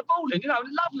Sarr puts the ball in, you know,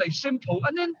 lovely, simple.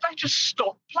 And then they just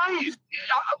stop playing.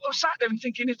 I was sat there and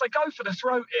thinking, if they go for the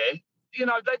throat here, you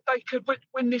know, they could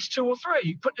win this 2 or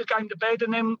 3, put the game to bed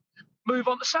and then move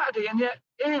on to Saturday. And yet,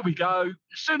 here we go.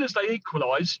 As soon as they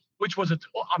equalise, which was,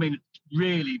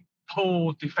 really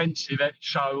poor defensive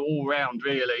show all round,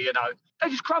 really, you know, they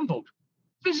just crumbled,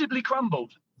 visibly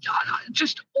crumbled.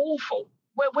 Just awful.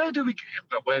 Where do we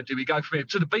go from here?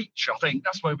 To the beach, I think.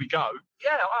 That's where we go.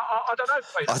 Yeah, I don't know.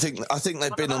 Peter. I think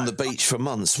they've been on the beach for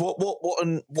months. What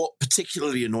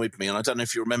particularly annoyed me, and I don't know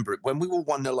if you remember it, when we were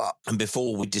 1-0 up and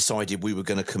before we decided we were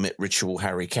going to commit ritual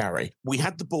Harry Carey, we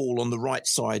had the ball on the right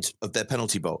side of their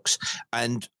penalty box,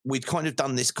 and we'd kind of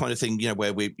done this kind of thing, you know,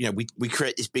 where we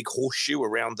create this big horseshoe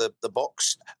around the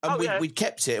box, and we'd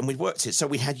kept it and we'd worked it. So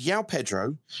we had João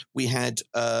Pedro, we had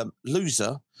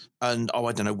Loser, and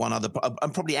I don't know, one other,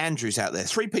 and probably Andrews out there,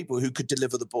 3 people who could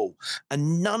deliver the ball,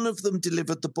 and none of them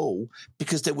delivered the ball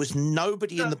because there was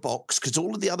nobody in the box, because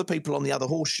all of the other people on the other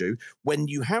horseshoe, when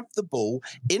you have the ball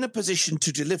in a position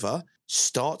to deliver,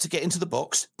 start to get into the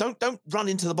box. Don't run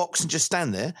into the box and just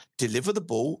stand there. Deliver the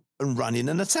ball and run in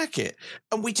and attack it.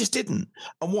 And we just didn't.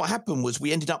 And what happened was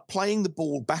we ended up playing the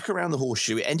ball back around the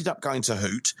horseshoe. It ended up going to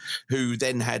Hoot, who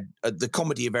then had the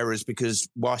comedy of errors, because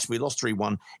whilst we lost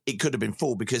 3-1, it could have been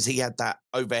 4 because he had that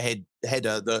overhead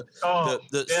header that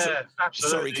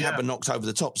Sorry Cabba knocked over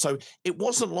the top. So it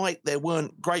wasn't like there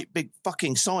weren't great big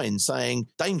fucking signs saying,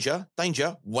 danger,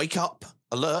 wake up,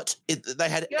 alert. They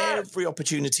had every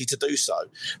opportunity to do so.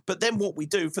 But then what we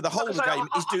do for the whole of the game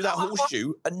is do that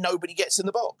horseshoe and nobody gets in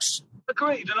the box.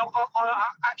 Agreed. And I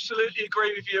absolutely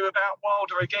agree with you about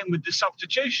Wilder again with the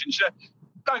substitutions.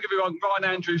 Don't get me wrong, Ryan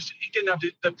Andrews, he didn't have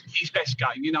his best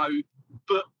game, you know,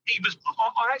 but he was.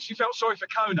 I actually felt sorry for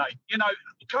Kone. You know,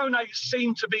 Kone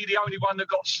seemed to be the only one that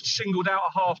got singled out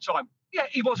at half time. Yeah,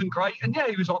 he wasn't great, and yeah,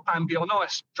 he was like Bambi on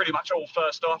ice pretty much all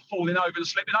first half, falling over and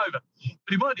slipping over. But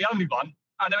he weren't the only one.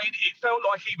 And I mean, it felt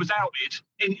like he was outed.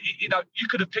 You know, you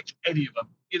could have picked any of them.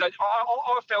 You know,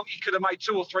 I felt he could have made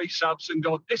 2 or 3 subs and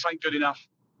gone, this ain't good enough.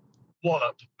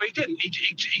 Wallop. But he didn't.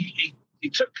 He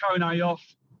took Kone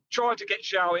off, tried to get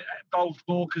Xiao involved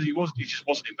more because he just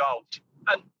wasn't involved.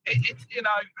 And you know,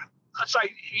 I'd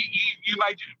say you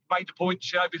made the point,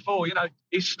 Xiao, before. You know,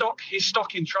 his stock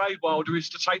in trade, Wilder, is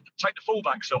to take the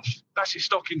fullbacks off. That's his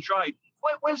stock in trade.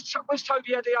 Where's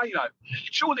Toby Adeyemo?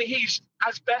 Surely he's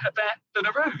as better bet than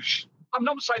a Rouge. I'm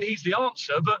not saying he's the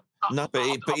answer, but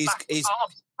he's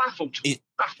baffled.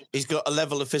 He's got a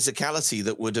level of physicality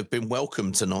that would have been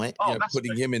welcome tonight.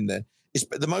 Putting him in there.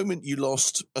 The moment you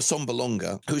lost a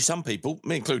Sombalonga, who some people,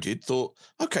 me included, thought,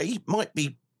 okay, he might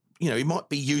be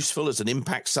useful as an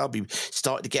impact sub. He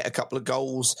started to get a couple of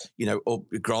goals, you know, or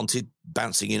granted,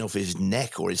 bouncing in off his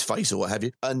neck or his face or what have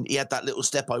you. And he had that little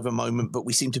step over moment, but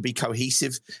we seem to be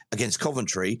cohesive against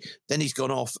Coventry. Then he's gone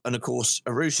off. And of course,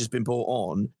 Arouche has been brought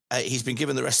on. He's been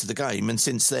given the rest of the game. And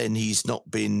since then, he's not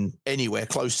been anywhere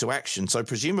close to action. So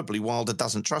presumably Wilder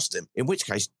doesn't trust him, in which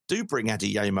case do bring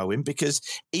Adeyemo in, because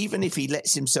even if he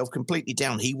lets himself completely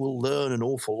down, he will learn an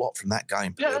awful lot from that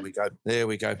game. Yeah. There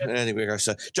we go.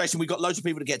 So Jason, we've got loads of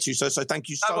people to get to. So thank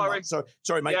you so much.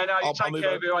 Sorry, mate. Yeah, no, you take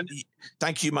care, everyone.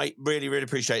 Thank you, mate. Really, really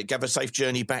appreciate it. Have a safe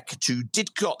journey back to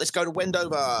Didcot. Let's go to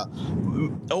Wendover.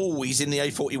 Oh, he's in the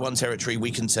A41 territory, we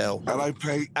can tell. Hello,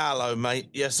 Pete. Hello, mate.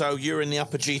 Yeah, so you're in the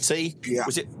upper GT. Yeah.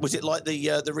 Was it like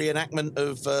the reenactment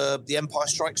of The Empire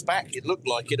Strikes Back? It looked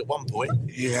like it at one point.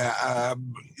 Yeah,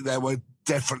 there were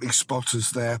definitely spotters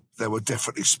there. There were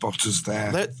spotters.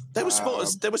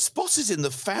 There were spotters in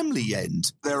the family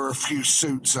end. There are a few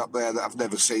suits up there that I've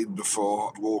never seen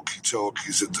before,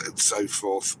 walkie-talkies and so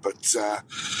forth. But I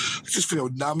just feel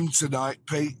numb tonight,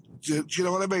 Pete. Do you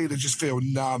know what I mean? I just feel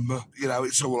numb. You know,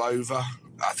 it's all over.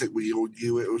 I think we all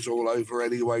knew it was all over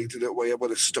anyway, didn't we? I'm going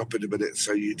to stop in a minute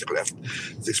so you don't have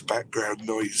this background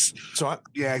noise. It's all right.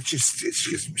 Yeah, it's just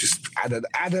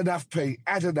add enough, Pete.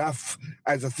 Add enough,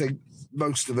 as I think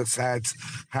most of us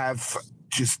have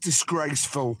just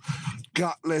disgraceful,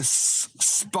 gutless,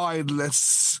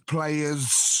 spineless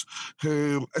players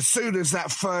who, as soon as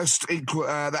that first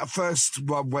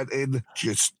one went in,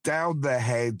 just down their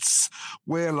heads.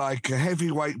 We're like a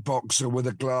heavyweight boxer with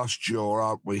a glass jaw,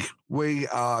 aren't we? We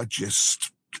are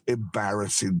just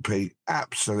embarrassing, Pete.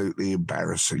 Absolutely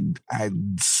embarrassing.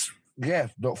 And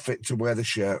not fit to wear the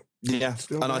shirt. Yeah,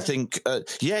 Still and there? I think,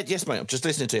 yes, mate. I'm just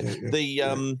listening to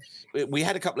you. We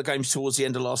had a couple of games towards the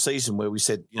end of last season where we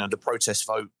said, the protest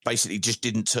vote basically just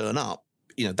didn't turn up.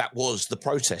 That was the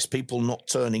protest. People not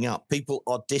turning up. People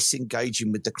are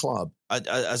disengaging with the club.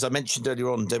 As I mentioned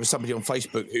earlier on, there was somebody on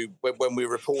Facebook who, when we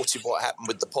reported what happened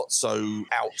with the Pozzo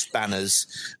out banners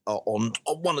on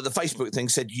one of the Facebook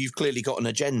things, said, you've clearly got an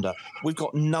agenda. We've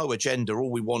got no agenda.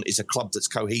 All we want is a club that's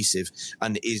cohesive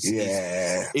and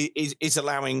is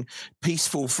allowing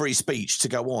peaceful free speech to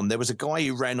go on. There was a guy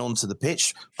who ran onto the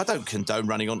pitch. I don't condone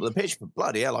running onto the pitch, but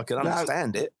bloody hell, I can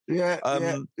understand it. Yeah.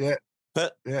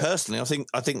 But personally, I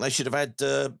think they should have had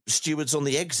stewards on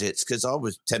the exits, because I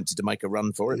was tempted to make a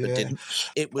run for it, but didn't.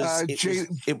 It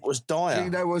was dire.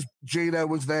 Gino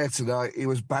was there tonight. He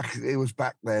was back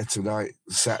there tonight.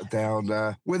 Sat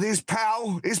down with his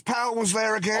pal. His pal was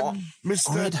there again.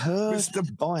 I'd heard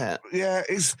by it. Yeah,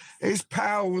 his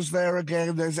pal was there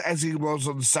again as he was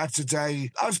on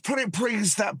Saturday. I was pretty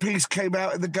pleased that piece came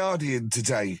out in the Guardian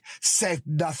today. Said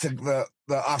nothing that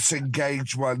us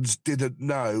engaged ones didn't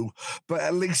know, but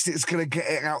at least it's going to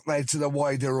get it out there to the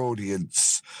wider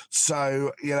audience.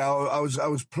 So, I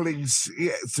was pleased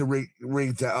to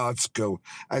read that article.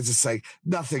 As I say,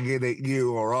 nothing in it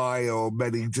you or I or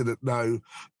many didn't know,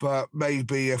 but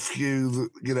maybe a few,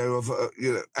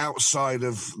 outside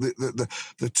of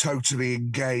the totally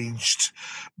engaged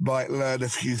might learn a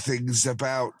few things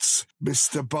about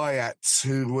Mr. Bayat,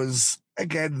 who was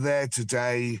again there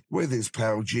today with his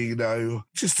pal Gino.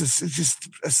 Just a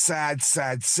sad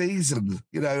season.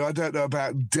 I don't know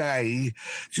about day.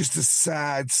 Just a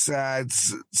sad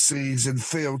season.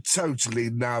 Feel totally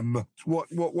numb.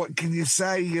 What can you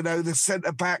say? The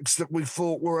centre backs that we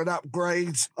thought were an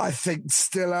upgrade, I think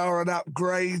still are an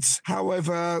upgrade.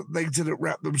 However, they didn't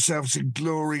wrap themselves in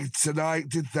glory tonight,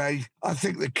 did they? I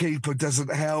think the keeper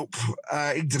doesn't help.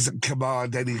 He doesn't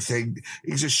command anything.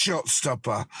 He's a shot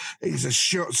stopper.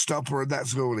 And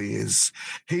that's all he is.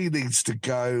 He needs to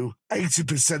go.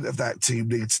 80% of that team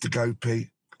needs to go, Pete.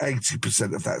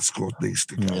 80% of that squad needs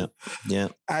to go. Yeah.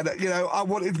 And I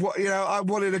want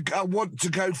to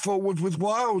go forward with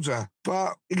Wilder,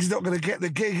 but he's not going to get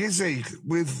the gig, is he?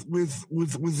 With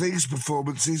these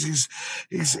performances,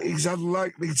 he's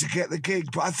unlikely to get the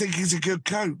gig. But I think he's a good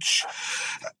coach.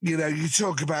 You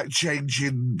talk about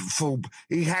changing form.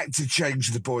 He had to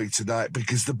change the boy tonight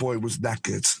because the boy was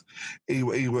knackered. He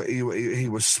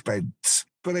was spent.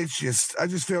 But I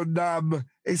just feel numb.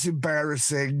 It's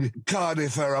embarrassing.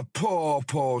 Cardiff are a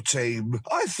poor team.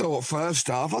 I thought first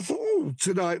half,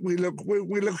 tonight we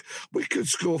could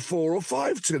score 4 or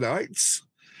 5 tonight.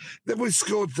 Then we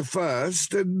scored the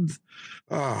first, and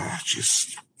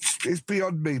it's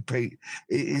beyond me, Pete.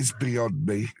 It is beyond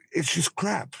me. It's just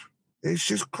crap.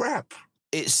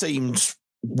 It seemed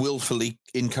willfully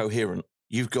incoherent.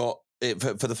 You've got,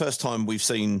 for the first time, we've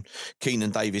seen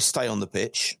Keenan Davis stay on the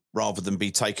pitch rather than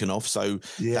be taken off. So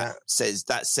that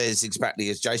says exactly,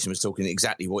 as Jason was talking,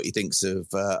 exactly what he thinks of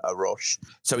Roche.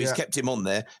 So he's kept him on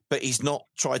there, but he's not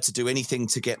tried to do anything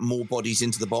to get more bodies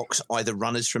into the box, either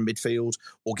runners from midfield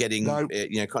or getting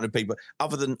kind of people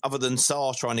other than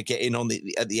Sarr trying to get in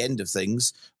at the end of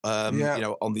things. On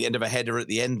the end of a header at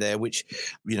the end there, which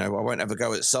I won't have a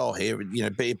go at Sarr here.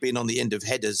 Being on the end of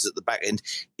headers at the back end.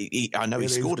 I know he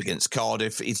scored against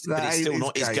Cardiff, but it's still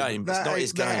not his game. It's not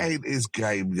his game. That ain't his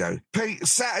game. Pete,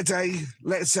 Saturday,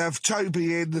 let's have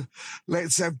Toby in,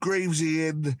 let's have Greavesy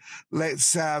in,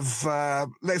 let's have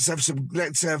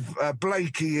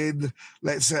Blakey in,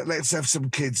 let's have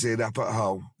some kids in up at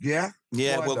home. Yeah.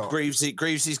 Yeah. Why well, not?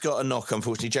 Greavesy's got a knock.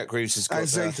 Unfortunately, Jack Greaves has got.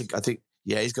 I think.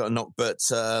 Yeah, he's got a knock, but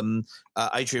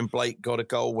Adrian Blake got a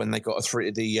goal when they got a 3.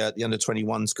 The under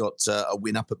 21s got a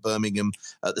win up at Birmingham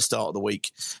at the start of the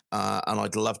week, and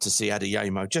I'd love to see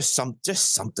Adeyemo. Just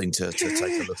something to take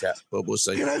a look at. But we'll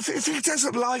see. If he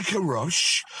doesn't like a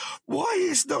rush, why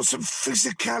is not some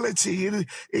physicality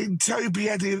in Toby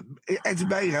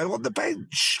Adeyemo on the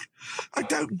bench? I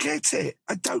don't get it.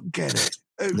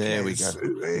 There we go.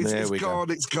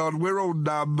 It's gone. We're all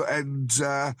numb, and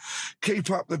keep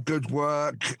up the good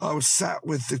work. I was sat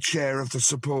with the chair of the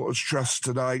Supporters Trust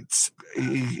tonight.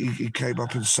 He came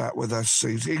up and sat with us.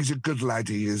 He's a good lad,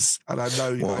 he is, and I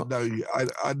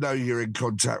know you're in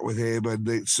contact with him, and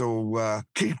it's all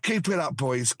keep it up,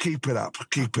 boys. Keep it up.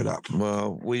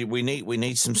 Well, we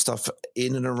need some stuff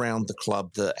in and around the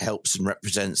club that helps and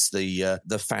represents the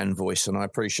fan voice, and I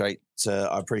appreciate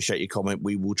your comment.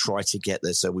 We will try to get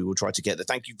there. So we will try to get there.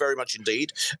 Thank you very much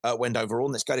indeed, Wendover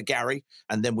on. Let's go to Gary,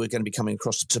 and then we're going to be coming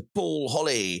across to Paul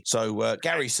Holly. So,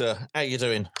 Gary, sir, how are you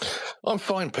doing? I'm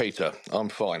fine, Peter. I'm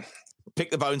fine.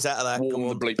 Pick the bones out of that. Warm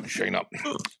the bleep machine up.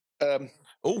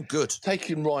 Oh, good.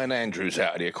 Taking Ryan Andrews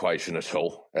out of the equation at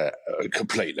all,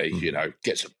 completely,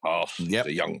 gets a pass, he's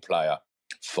a young player,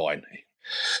 fine.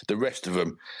 The rest of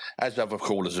them, as other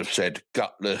callers have said,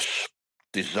 gutless,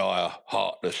 desire,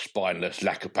 heartless, spineless,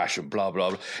 lack of passion, blah,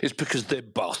 blah, blah. It's because they're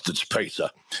bastards, Peter.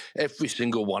 Every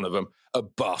single one of them are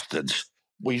bastards.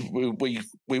 We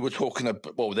were talking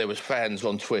about, there was fans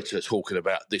on Twitter talking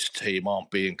about this team aren't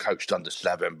being coached under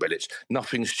Slaven Bilic.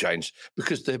 Nothing's changed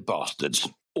because they're bastards,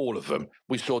 all of them.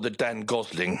 We saw the Dan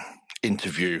Gosling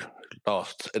interview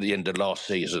at the end of last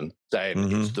season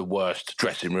saying it's the worst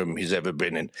dressing room he's ever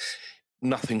been in.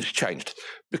 Nothing's changed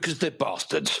because they're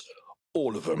bastards,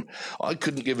 all of them. I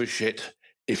couldn't give a shit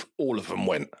if all of them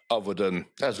went, other than,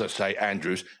 as I say,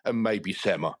 Andrews and maybe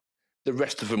Sema. The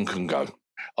rest of them can go.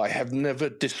 I have never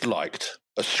disliked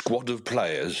a squad of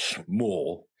players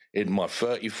more in my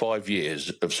 35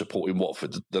 years of supporting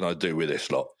Watford than I do with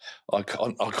this lot. I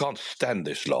can't stand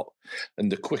this lot.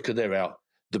 And the quicker they're out,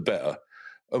 the better.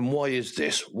 And why is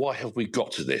this? Why have we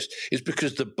got to this? It's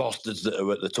because the bastards that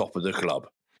are at the top of the club,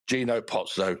 Gino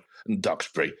Pozzo and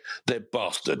Duxbury, they're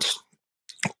bastards.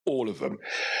 All of them.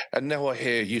 And now I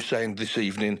hear you saying this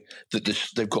evening that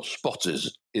they've got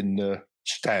spotters in the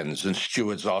stands and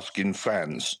stewards asking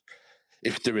fans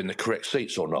if they're in the correct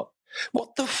seats or not.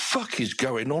 What the fuck is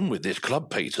going on with this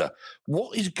club, Peter?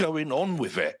 What is going on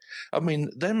with it? I mean,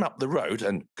 them up the road,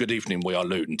 and good evening, we are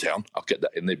Luton Town. I'll get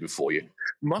that in there before you.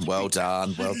 Well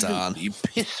done.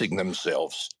 Pissing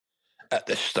themselves at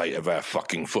the state of our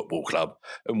fucking football club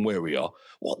and where we are.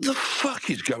 What the fuck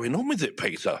is going on with it,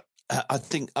 Peter? I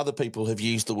think other people have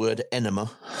used the word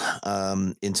enema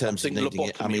in terms of needing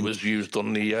it. I mean, it was used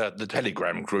on the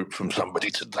Telegram group from somebody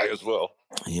today as well.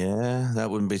 Yeah, that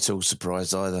wouldn't be too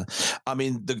surprised either. I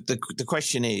mean, the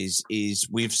question is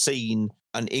we've seen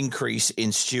an increase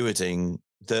in stewarding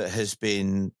that has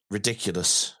been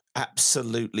ridiculous.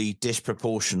 Absolutely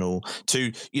disproportional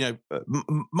to,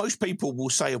 most people will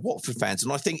say Watford fans,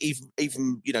 and I think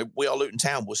even we are Luton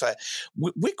Town will say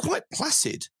we're quite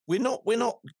placid. We're not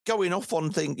going off on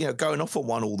going off on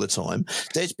one all the time.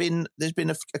 There's been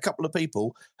a couple of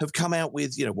people have come out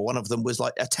with, one of them was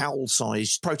like a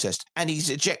towel-sized protest, and he's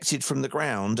ejected from the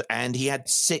ground, and he had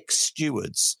 6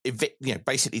 stewards,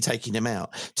 basically taking him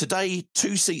out. Today,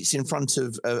 2 seats in front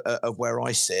of where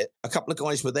I sit, a couple of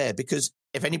guys were there because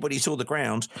if anybody saw the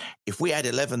ground, if we had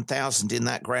 11,000 in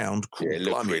that ground,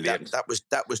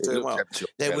 that was doing well.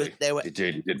 There were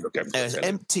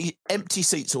empty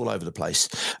seats all over the place,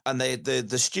 and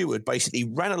the steward basically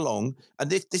ran along. And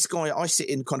this guy, I sit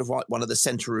in kind of like one of the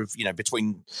centre of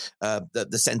between the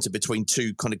centre between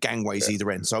 2 kind of gangways either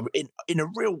end. So in a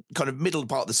real kind of middle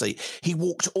part of the seat, he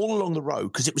walked all along the row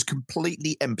because it was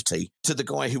completely empty to the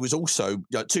guy who was also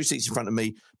 2 seats in front of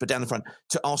me, but down the front,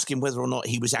 to ask him whether or not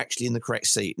he was actually in the correct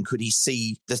seat and could he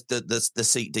see the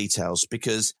seat details,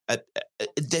 because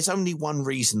there's only one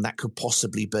reason that could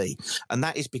possibly be, and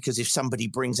that is because if somebody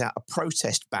brings out a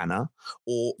protest banner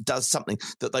or does something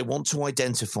that they want to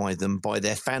identify them by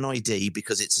their fan ID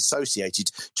because it's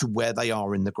associated to where they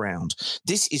are in the ground.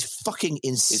 This is fucking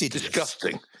insidious. It's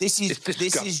disgusting. This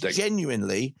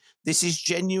is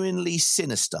genuinely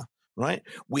sinister. Right,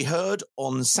 we heard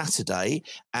on Saturday,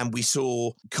 and we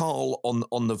saw Carl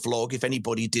on the vlog. If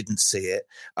anybody didn't see it,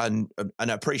 and I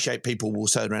appreciate people will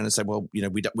turn around and say, "Well,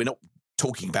 we're not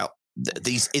talking about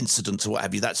these incidents or what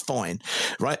have you." That's fine,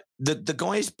 right? The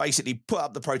guys basically put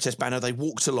up the protest banner. They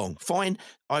walked along. Fine.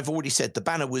 I've already said the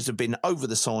banner would have been over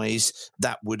the size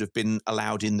that would have been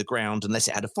allowed in the ground unless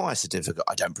it had a fire certificate.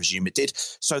 I don't presume it did.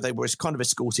 So they were kind of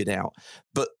escorted out,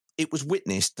 but it was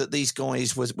witnessed that these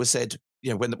guys were said,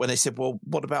 when they said, well,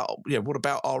 what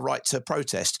about our right to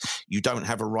protest? You don't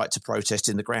have a right to protest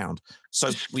in the ground. So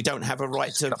we don't have a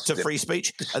right to free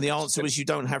speech. And the answer was you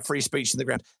don't have free speech in the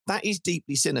ground. That is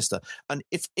deeply sinister. And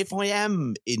if I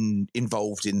am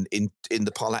involved in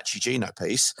the Parlaci Gino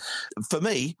piece, for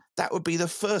me, that would be the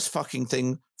first fucking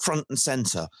thing front and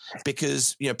center,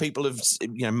 because people have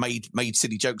made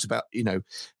silly jokes about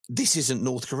this isn't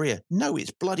North Korea. No,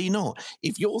 it's bloody not.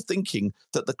 If you're thinking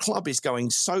that the club is going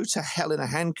so to hell in a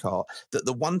handcart that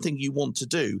the one thing you want to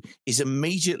do is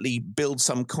immediately build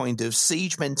some kind of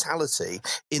siege mentality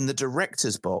in the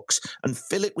director's box and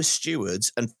fill it with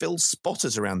stewards and fill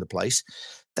spotters around the place,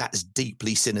 that's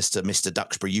deeply sinister, Mr.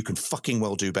 Duxbury. You can fucking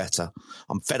well do better.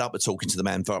 I'm fed up with talking to the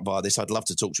man via this. I'd love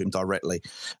to talk to him directly.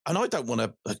 And I don't want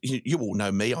to, you all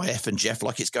know me, I F and Jeff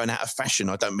like it's going out of fashion.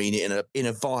 I don't mean it in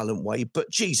a violent way,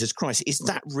 but Jesus Christ, is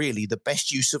that really the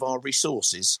best use of our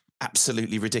resources?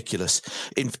 absolutely ridiculous.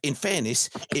 In fairness,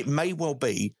 it may well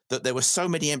be that there were so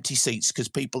many empty seats because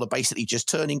people are basically just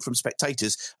turning from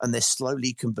spectators and they're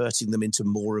slowly converting them into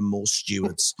more and more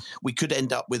stewards. We could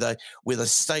end up with a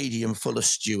stadium full of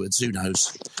stewards. Who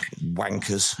knows?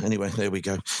 Wankers. Anyway, there we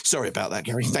go. Sorry about that,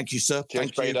 Gary. Thank you, sir.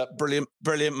 Cheers, Thank you.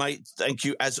 Brilliant, mate. Thank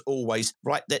you as always.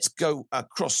 Right, let's go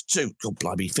across to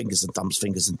blimey, fingers and thumbs.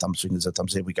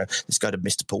 Here we go. Let's go to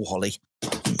Mr. Paul Holly.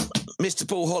 Mr.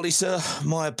 Paul Holly, sir,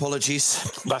 my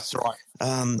apologies. That's right.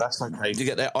 That's okay. You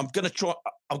get there. I'm going to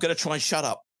try and shut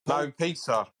up. No,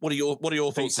 Peter. What are your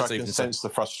thoughts? Peter, I can sense the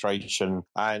frustration,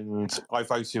 and I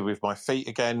voted with my feet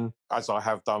again, as I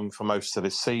have done for most of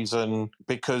this season,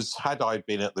 because had I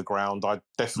been at the ground, I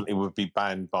definitely would be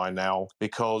banned by now,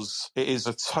 because it is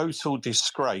a total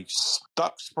disgrace.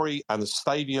 Duxbury and the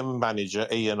stadium manager,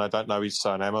 Ian, I don't know his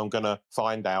surname, I'm going to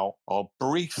find out, are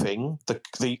briefing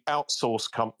the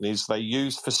outsourced companies they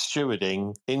use for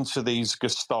stewarding into these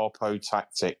Gestapo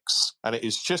tactics. And it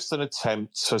is just an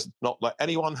attempt to not let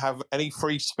anyone have any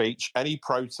free speech, any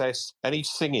protest, any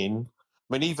singing.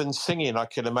 I mean, even singing, I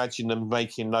can imagine them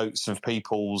making notes of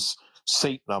people's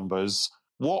seat numbers.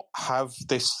 What has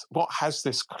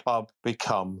this club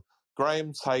become?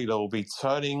 Graham Taylor will be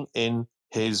turning in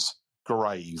his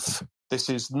grave. This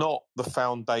is not the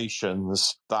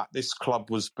foundations that this club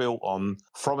was built on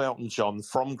from Elton John,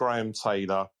 from Graham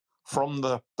Taylor, from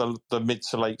the mid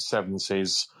to late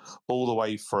 70s, all the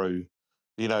way through.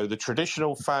 You know, the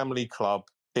traditional family club,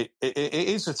 it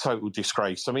is a total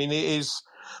disgrace. I mean, it is.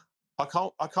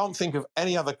 I can't think of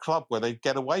any other club where they'd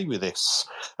get away with this.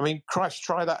 I mean, Christ,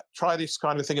 try this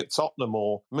kind of thing at Tottenham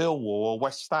or Millwall or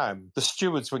West Ham. The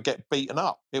stewards would get beaten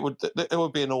up. It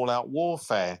would be an all-out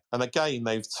warfare. And again,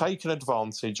 they've taken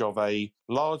advantage of a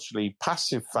largely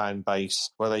passive fan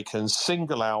base where they can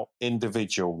single out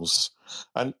individuals.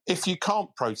 And if you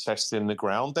can't protest in the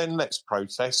ground, then let's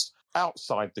protest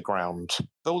outside the ground.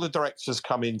 All the directors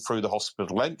come in through the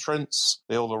hospital entrance.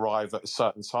 They all arrive at a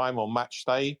certain time on match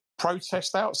day.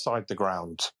 Protest outside the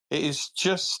ground. It is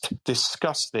just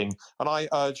disgusting. And I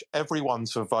urge everyone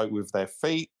to vote with their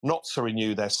feet, not to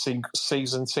renew their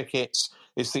season tickets.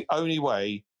 It's the only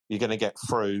way you're going to get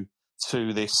through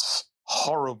to this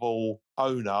horrible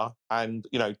owner. And,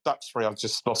 you know, Duxbury, I've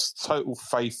just lost total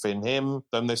faith in him.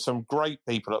 Then there's some great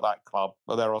people at that club,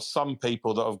 but there are some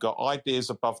people that have got ideas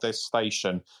above their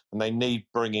station and they need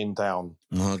bringing down.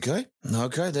 Okay,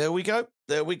 there we go.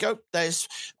 But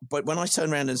when I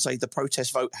turn around and say the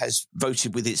protest vote has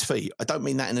voted with its feet, I don't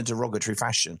mean that in a derogatory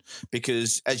fashion,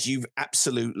 because as you've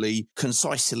absolutely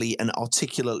concisely and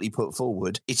articulately put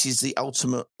forward, it is the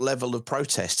ultimate level of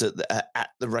protest at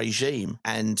the regime.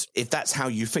 And if that's how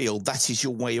you feel, that is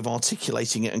your way of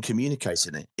articulating it and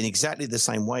communicating it in exactly the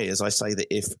same way as I say that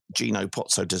if Gino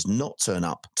Pozzo does not turn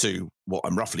up to what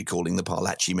I'm roughly calling the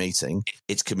Parlacci meeting,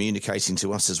 it's communicating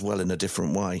to us as well in a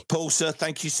different way. Paul, sir,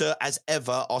 thank you, sir, as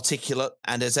ever, articulate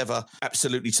and as ever,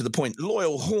 absolutely to the point.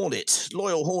 Loyal Hornet,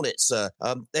 sir.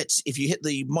 If you hit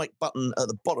the mic button at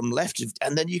the bottom left,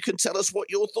 and then you can tell us what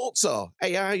your thoughts are.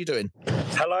 Hey, how are you doing?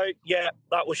 Hello. Yeah,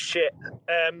 that was shit.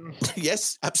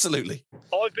 Yes, absolutely.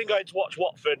 I've been going to watch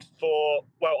Watford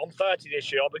I'm 30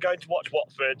 this year. I've been going to watch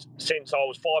Watford since I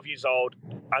was 5 years old,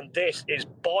 and this is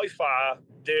by far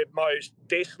the most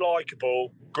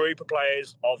dislikable group of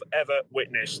players I've ever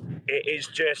witnessed. It is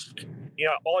just, you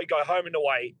know, I go home and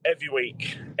away every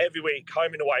week,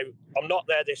 home and away. I'm not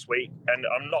there this week, and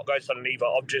I'm not going to Sunday either.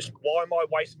 Why am I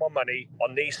wasting my money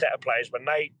on these set of players when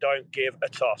they don't give a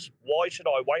toss? Why should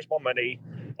I waste my money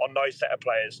on those set of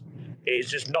players? It is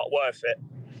just not worth it.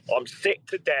 I'm sick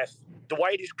to death. The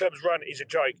way these clubs run is a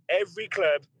joke. Every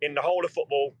club in the whole of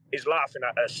football is laughing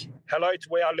at us. Hello to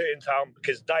We Are Luton Town,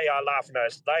 because they are laughing at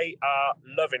us. They are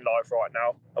loving life right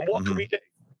now. And what can we do?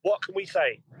 What can we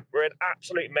say? We're an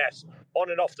absolute mess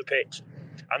on and off the pitch.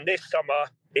 And this summer,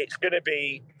 it's going to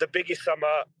be the biggest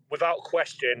summer, without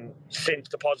question, since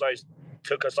the Pozzos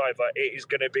took us over. It is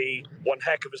going to be one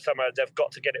heck of a summer. They've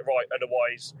got to get it right.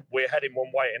 Otherwise, we're heading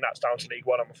one way, and that's down to League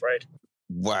One, I'm afraid.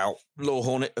 Wow. Law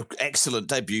Hornet, excellent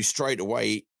debut straight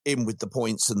away in with the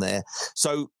points in there.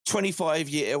 So 25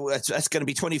 years, that's going to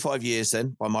be 25 years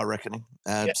then, by my reckoning.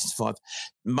 Yes. 5.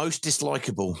 Most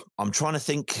dislikable. I'm trying to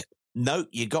think. No,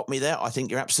 you got me there. I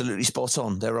think you're absolutely spot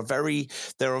on. There are very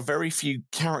few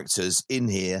characters in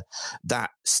here that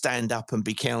stand up and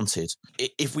be counted.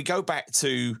 If we go back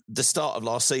to the start of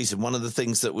last season, one of the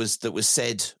things that was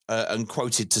said and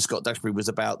quoted to Scott Duxbury was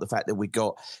about the fact that we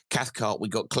got Cathcart, we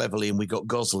got Cleverley, and we got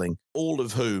Gosling, all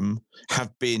of whom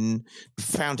have been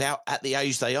found out at the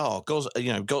age they are.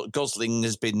 Gosling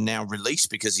has been now released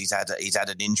because he's had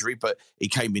an injury, but he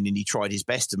came in and he tried his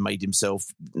best and made himself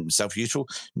useful.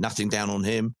 Nothing down on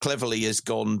him. Cleverley has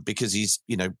gone because he's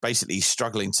basically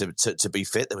struggling to be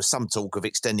fit. There was some talk of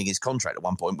extending his contract at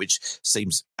one point, which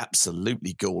seems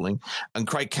absolutely galling. And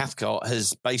Craig Cathcart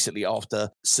has basically, after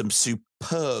some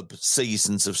superb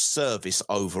seasons of service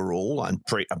overall, I'm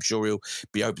sure he'll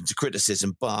be open to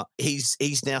criticism, but he's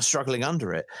now struggling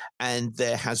under it. And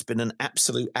there has been an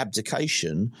absolute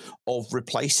abdication of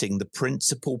replacing the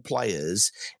principal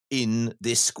players in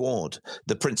this squad,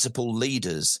 the principal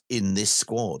leaders in this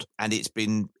squad, and it's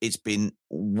been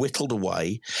whittled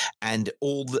away. And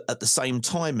at the same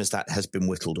time as that has been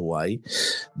whittled away,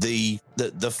 the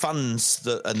funds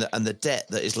and the debt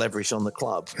that is leveraged on the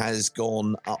club has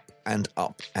gone up and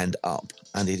up and up,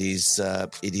 and it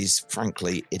is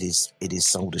frankly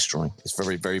soul destroying. It's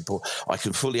very, very poor. I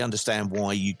can fully understand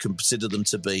why you consider them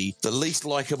to be the least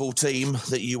likeable team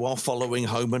that you are following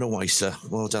home and away, sir.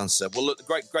 Well done, sir. Well, look,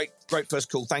 great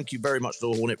first call. Thank you very much,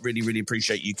 Lord Hornet. Really, really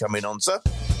appreciate you coming on, sir.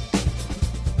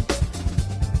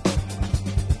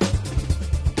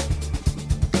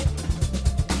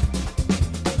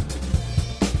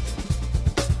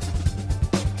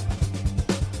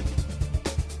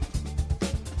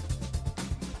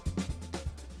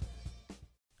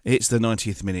 It's the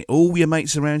 90th minute. All your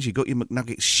mates around, you got your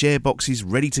McNuggets share boxes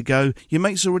ready to go. Your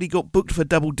mates already got booked for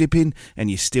double dipping,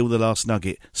 and you steal the last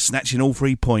nugget, snatching all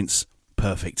 3 points.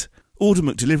 Perfect. Order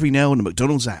McDelivery now on the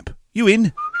McDonald's app. You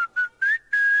in?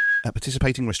 At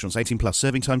participating restaurants, 18 plus,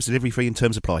 serving times, delivery free, and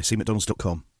terms apply. See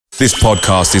mcdonalds.com. This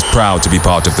podcast is proud to be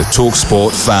part of the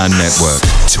TalkSport Fan Network.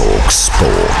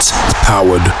 TalkSport.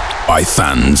 Powered by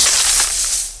fans.